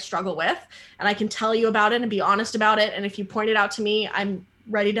at or that I struggle with, and I can tell you about it and be honest about it. And if you point it out to me, I'm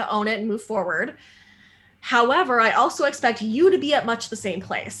ready to own it and move forward. However, I also expect you to be at much the same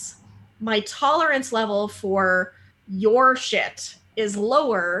place. My tolerance level for your shit is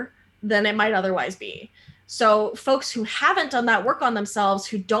lower than it might otherwise be. So folks who haven't done that work on themselves,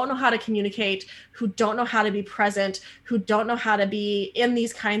 who don't know how to communicate, who don't know how to be present, who don't know how to be in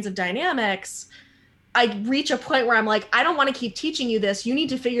these kinds of dynamics, I reach a point where I'm like, I don't want to keep teaching you this. You need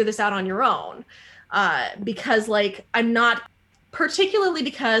to figure this out on your own. Because like, I'm not, particularly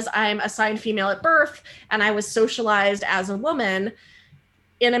because I'm assigned female at birth and I was socialized as a woman.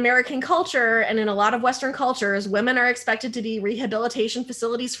 In American culture and in a lot of Western cultures, women are expected to be rehabilitation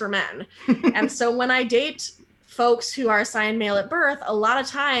facilities for men. And so when I date folks who are assigned male at birth, a lot of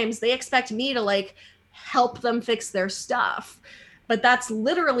times they expect me to like help them fix their stuff. But that's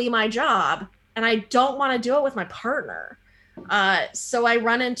literally my job. And I don't want to do it with my partner. So I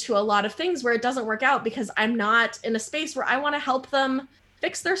run into a lot of things where it doesn't work out because I'm not in a space where I want to help them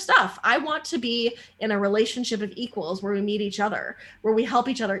fix their stuff. I want to be in a relationship of equals where we meet each other, where we help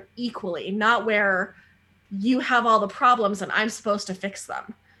each other equally, not where you have all the problems and I'm supposed to fix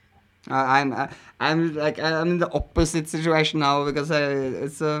them. I'm in the opposite situation now because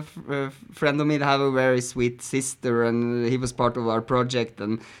it's a friend of mine have a very sweet sister and he was part of our project,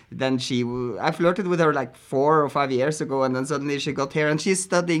 and then I flirted with her like 4 or 5 years ago, and then suddenly she got here and she's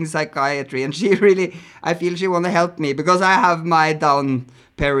studying psychiatry, and I feel she want to help me because I have my down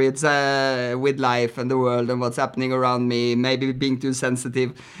periods with life and the world and what's happening around me, maybe being too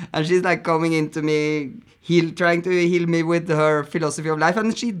sensitive, and she's like coming into me, trying to heal me with her philosophy of life,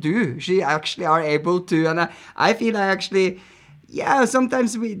 and she actually are able to, and I feel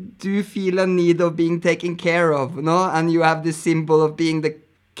sometimes we do feel a need of being taken care of, no? And you have this symbol of being the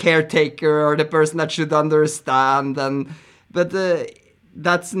caretaker or the person that should understand, but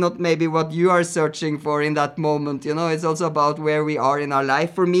that's not maybe what you are searching for in that moment, you know. It's also about where we are in our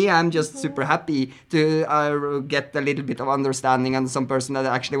life. For me, I'm just super happy to get a little bit of understanding and some person that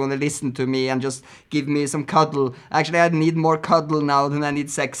actually want to listen to me and just give me some cuddle. Actually, I need more cuddle now than I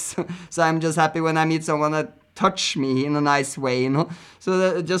need sex. So I'm just happy when I meet someone that touch me in a nice way, you know.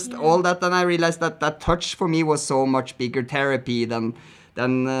 So all that, and I realized that touch for me was so much bigger therapy than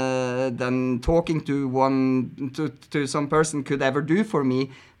talking to some person could ever do for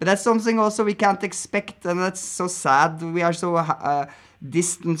me. But that's something also we can't expect, and that's so sad. We are so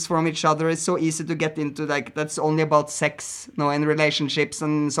distant from each other. It's so easy to get into like that's only about sex, you know, in relationships,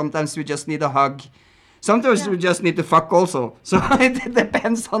 and sometimes we just need a hug. Sometimes we just need to fuck also. So it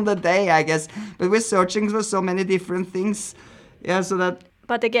depends on the day, I guess. But we're searching for so many different things. Yeah, so that.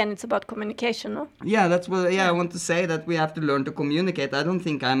 But again, it's about communication, no? Yeah, that's what. Yeah, I want to say that we have to learn to communicate. I don't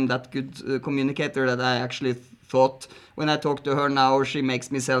think I'm that good communicator that I actually thought when I talk to her now. She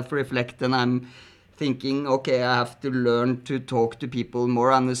makes me self-reflect, and I'm thinking, okay, I have to learn to talk to people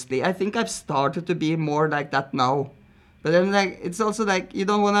more honestly. I think I've started to be more like that now. But then, like, it's also like you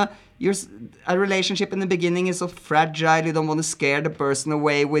don't wanna. A relationship in the beginning is so fragile. You don't want to scare the person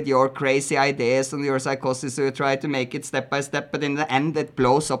away with your crazy ideas and your psychosis. So you try to make it step by step, but in the end, it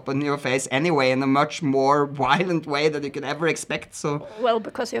blows up in your face anyway in a much more violent way than you could ever expect. So well,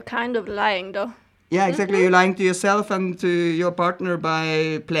 because you're kind of lying, though. Yeah, exactly. You're lying to yourself and to your partner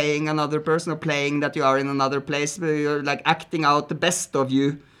by playing another person or playing that you are in another place. You're like acting out the best of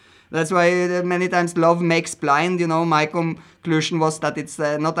you. That's why many times love makes blind, you know. My conclusion was that it's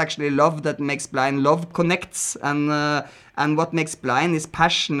not actually love that makes blind. Love connects, and what makes blind is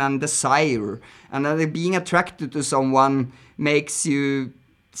passion and desire. And being attracted to someone makes you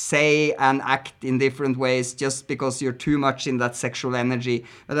say and act in different ways just because you're too much in that sexual energy.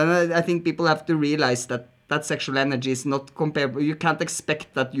 But then I think people have to realize that sexual energy is not comparable. You can't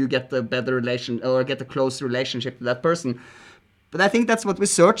expect that you get a better relation or get a close relationship to that person. But I think that's what we're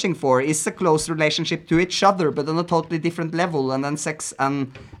searching for, is a close relationship to each other, but on a totally different level. And then sex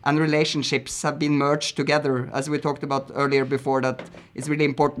and relationships have been merged together, as we talked about earlier before, that it's really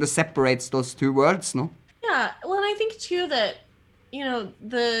important to separate those two worlds, no? Yeah, well, and I think, too, that, you know,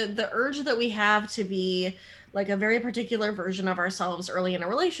 the urge that we have to be like a very particular version of ourselves early in a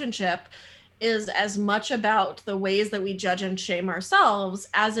relationship is as much about the ways that we judge and shame ourselves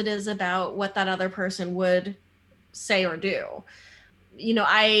as it is about what that other person would say or do. You know,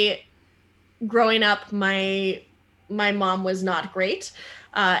 growing up, my mom was not great.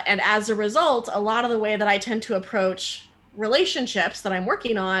 And as a result, a lot of the way that I tend to approach relationships that I'm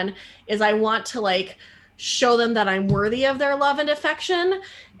working on is I want to like show them that I'm worthy of their love and affection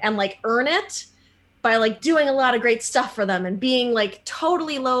and like earn it. by like doing a lot of great stuff for them and being like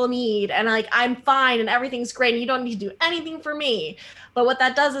totally low need and like I'm fine and everything's great and you don't need to do anything for me. But what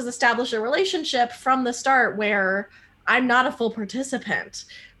that does is establish a relationship from the start where I'm not a full participant,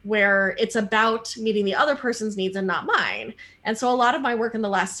 where it's about meeting the other person's needs and not mine. And so a lot of my work in the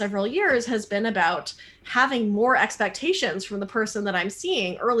last several years has been about having more expectations from the person that I'm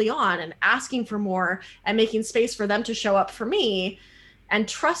seeing early on and asking for more and making space for them to show up for me and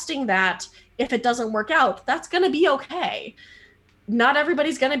trusting that if it doesn't work out, that's going to be okay. Not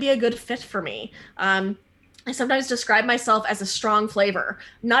everybody's going to be a good fit for me. I sometimes describe myself as a strong flavor.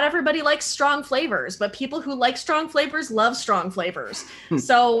 Not everybody likes strong flavors, but people who like strong flavors love strong flavors.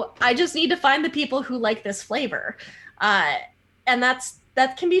 So I just need to find the people who like this flavor. And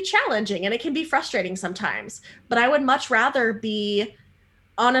that can be challenging and it can be frustrating sometimes. But I would much rather be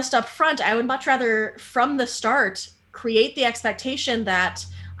honest up front. I would much rather from the start create the expectation that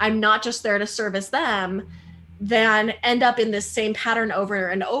I'm not just there to service them, than end up in this same pattern over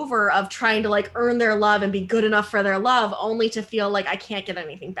and over of trying to like earn their love and be good enough for their love only to feel like I can't get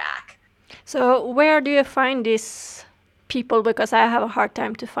anything back. So where do you find these people? Because I have a hard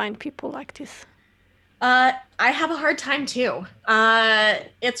time to find people like this. I have a hard time too.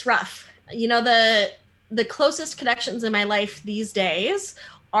 It's rough. You know, the closest connections in my life these days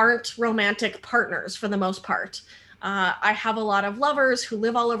aren't romantic partners for the most part. I have a lot of lovers who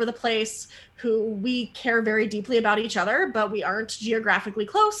live all over the place, who we care very deeply about each other, but we aren't geographically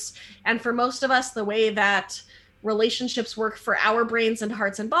close. And for most of us, the way that relationships work for our brains and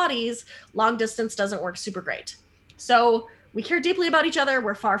hearts and bodies, long distance doesn't work super great. So we care deeply about each other.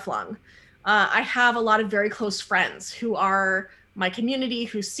 We're far flung. I have a lot of very close friends who are my community,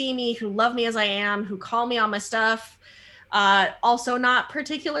 who see me, who love me as I am, who call me on my stuff. Also not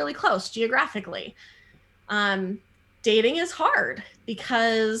particularly close geographically. Dating is hard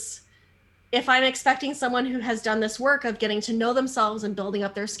because if I'm expecting someone who has done this work of getting to know themselves and building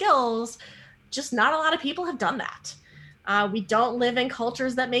up their skills, just not a lot of people have done that. We don't live in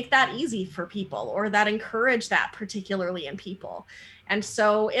cultures that make that easy for people or that encourage that particularly in people. And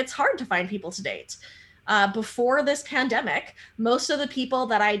so it's hard to find people to date. Before this pandemic, most of the people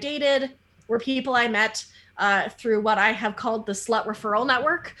that I dated were people I met through what I have called the slut referral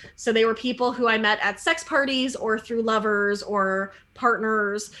network. So they were people who I met at sex parties or through lovers or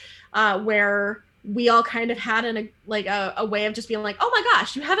partners, where we all kind of had a way of just being like, oh my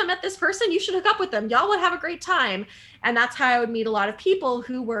gosh, you haven't met this person? You should hook up with them. Y'all would have a great time. And that's how I would meet a lot of people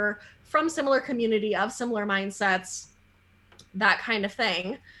who were from similar community, of similar mindsets, that kind of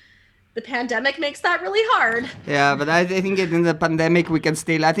thing. The pandemic makes that really hard. Yeah, but I think in the pandemic we can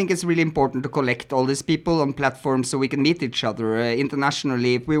still, I think it's really important to collect all these people on platforms so we can meet each other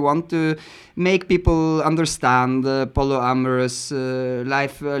internationally. If we want to make people understand polyamorous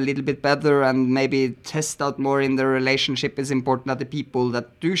life a little bit better and maybe test out more in their relationship, it's important that the people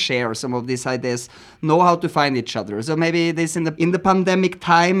that do share some of these ideas know how to find each other. So maybe this in the pandemic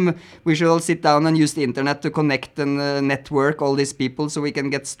time, we should all sit down and use the internet to connect and network all these people so we can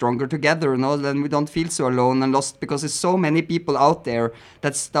get stronger together, then we don't feel so alone and lost, because there's so many people out there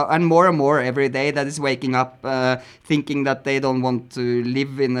and more every day that is waking up thinking that they don't want to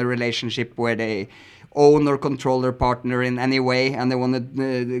live in a relationship where they own or control their partner in any way, and they want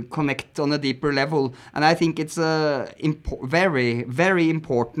to connect on a deeper level. And I think it's very, very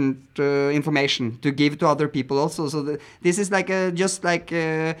important information to give to other people also. So this is like just like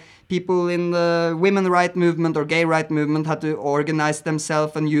people in the women right movement or gay right movement had to organize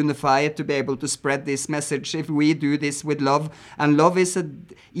themselves and unify it to be able to spread this message. If we do this with love, and love is an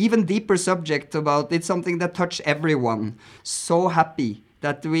even deeper subject about, it's something that touches everyone. So happy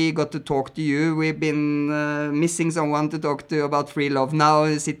that we got to talk to you. We've been missing someone to talk to about free love.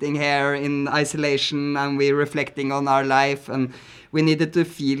 Now sitting here in isolation and we're reflecting on our life, and we needed to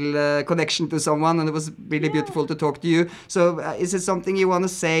feel connection to someone, and it was really beautiful to talk to you. So is it something you want to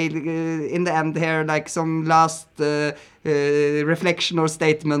say in the end here, like some last reflection or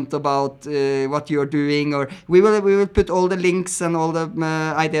statement about what you're doing? Or we will put all the links and all the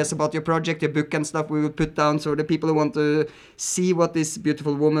ideas about your project, your book and stuff, we will put down, so the people who want to see what this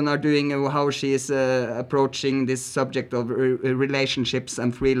beautiful woman are doing and how she is approaching this subject of relationships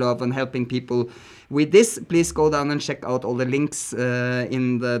and free love and helping people with this, please go down and check out all the links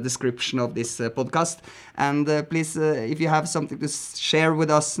in the description of this podcast. And please, if you have something to share with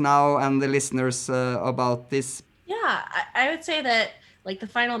us now and the listeners about this. Yeah, I would say that like the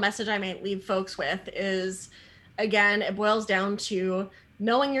final message I might leave folks with is, again, it boils down to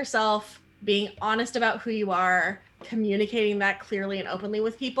knowing yourself, being honest about who you are, communicating that clearly and openly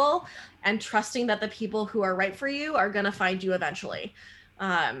with people, and trusting that the people who are right for you are going to find you eventually.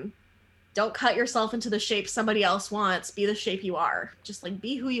 Don't cut yourself into the shape somebody else wants. Be the shape you are. Just like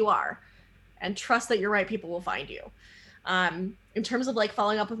be who you are, and trust that your right people will find you. In terms of like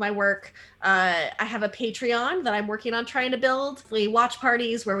following up with my work, I have a Patreon that I'm working on trying to build. We watch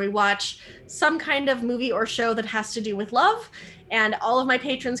parties where we watch some kind of movie or show that has to do with love, and all of my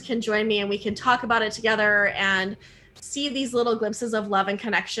patrons can join me and we can talk about it together and see these little glimpses of love and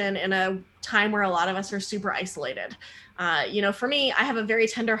connection in a time where a lot of us are super isolated. For me, I have a very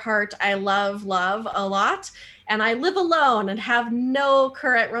tender heart. I love love a lot, and I live alone and have no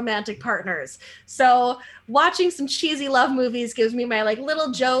current romantic partners. So watching some cheesy love movies gives me my like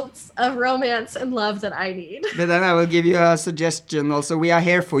little jolts of romance and love that I need. But then I will give you a suggestion also. We are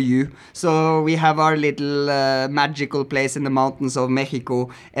here for you. So we have our little magical place in the mountains of Mexico.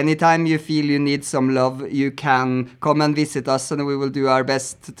 Anytime you feel you need some love, you can come and visit us, and we will do our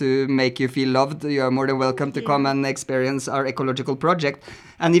best to make you feel loved. You are more than welcome to come and experience our ecological project.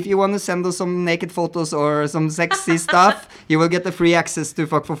 And if you want to send us some naked photos or some sexy stuff, you will get the free access to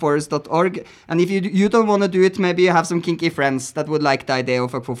fuckforforest.org. And if you don't want to do it, maybe you have some kinky friends that would like the idea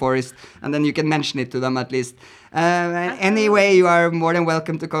of Fuck for Forest, and then you can mention it to them at least. Anyway, you are more than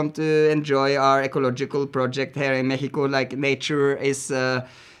welcome to come to enjoy our ecological project here in Mexico. Like, nature is the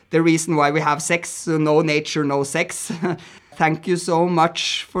reason why we have sex, so no nature, no sex. Thank you so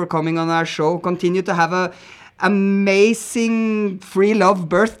much for coming on our show. Continue to have a amazing free love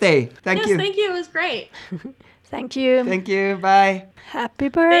birthday. Thank you. Yes, thank you. It was great. Thank you. Thank you. Bye. Happy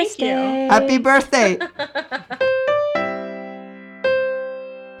birthday. you. Happy birthday.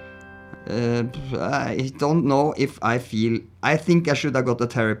 I don't know if I think I should have got a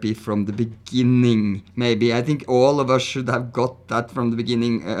therapy from the beginning, maybe. I think all of us should have got that from the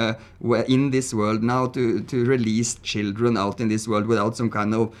beginning in this world now, to release children out in this world without some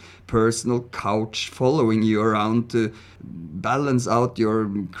kind of personal couch following you around to balance out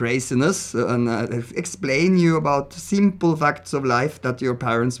your craziness and explain you about simple facts of life that your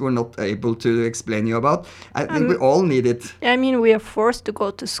parents were not able to explain you about. I think we all need it. I mean, we are forced to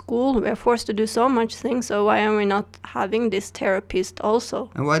go to school. We are forced to do so much things. So why are we not having this therapist also?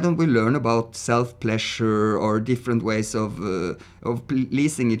 And why don't we learn about self-pleasure or different ways of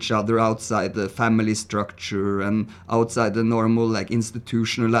pleasing each other outside the family structure and outside the normal, like,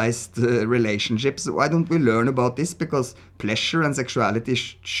 institutionalized relationships? Why don't we learn about this? Because pleasure and sexuality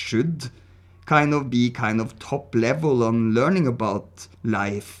should be top level on learning about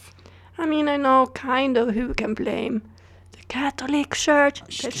life. I mean, I know kind of who can blame. The Catholic Church,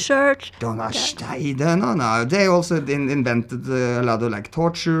 the Church. No. They also invented a lot of like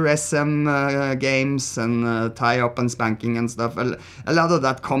torture, SM games, and tie-up and spanking and stuff. A lot of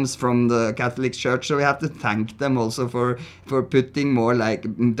that comes from the Catholic Church, so we have to thank them also for putting more like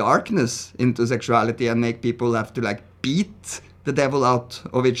darkness into sexuality and make people have to like beat the devil out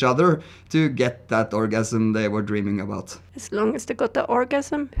of each other to get that orgasm they were dreaming about. As long as they got the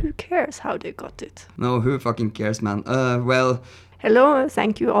orgasm, who cares how they got it? No, who fucking cares, man? Hello,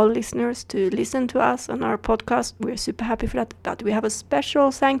 thank you all listeners to listen to us on our podcast. We're super happy for that we have a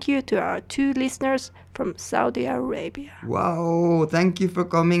special thank you to our 2 listeners from Saudi Arabia. Wow, thank you for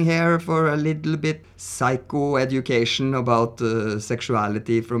coming here for a little bit psycho education about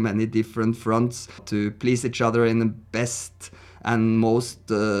sexuality from many different fronts to please each other in the best and most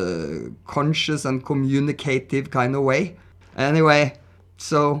conscious and communicative kind of way. Anyway,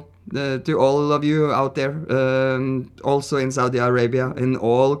 so to all of you out there, also in Saudi Arabia, in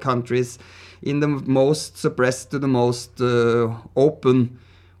all countries, in the most suppressed to the most open,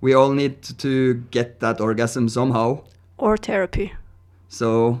 we all need to get that orgasm somehow. Or therapy.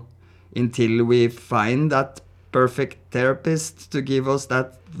 So until we find that perfect therapist to give us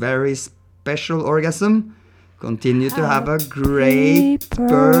that very special orgasm, continue to have a great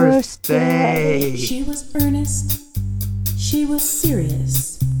birthday. She was earnest. She was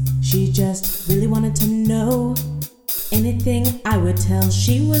serious. She just really wanted to know anything I would tell.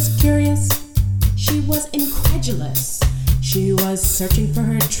 She was curious. She was incredulous. She was searching for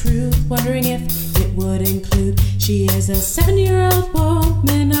her truth, wondering if it would include. She is a 7-year-old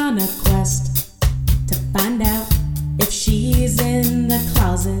woman on a quest to find out if she's in the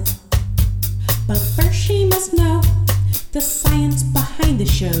closet. But first she must know the science behind the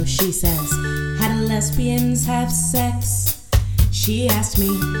show. She says, how do lesbians have sex? She asked me,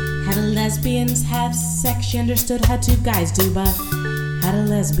 how do lesbians have sex? She understood how 2 guys do, but how do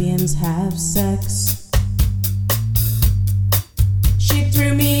lesbians have sex? She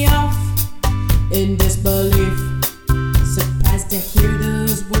threw me off in disbelief, surprised to hear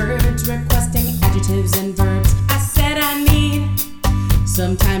those words, requesting adjectives and verbs. I said I need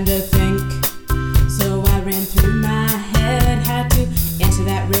some time to think, so I ran through my head how to answer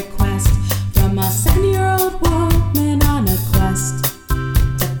that request.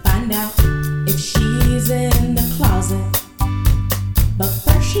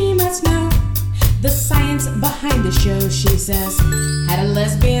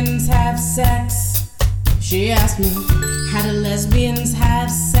 asked me, how do lesbians have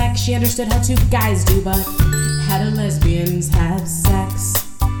sex? She understood how two guys do, but how do lesbians have sex?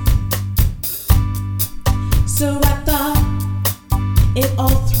 So I thought it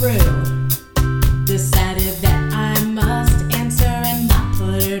all through, decided that I must answer and not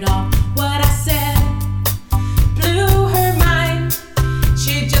put it off. What I said blew her mind.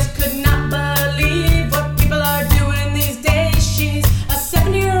 She just could not believe what people are doing these days. She's a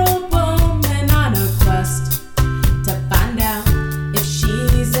 70-year-old woman on a quest to find out if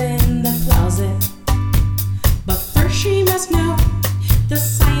she's in the closet. But first she must know the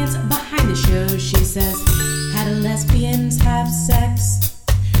science behind the show. She says, how do lesbians have sex?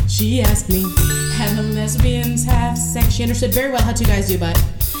 She asked me, how do lesbians have sex? She understood very well how two guys do, but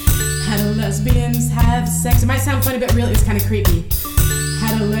how do lesbians have sex? It might sound funny, but really it's kind of creepy.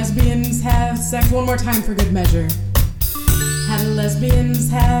 How do lesbians have sex? One more time for good measure. How do lesbians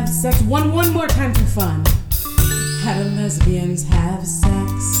have sex? One more time for fun. How do lesbians have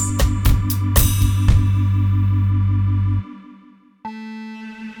sex?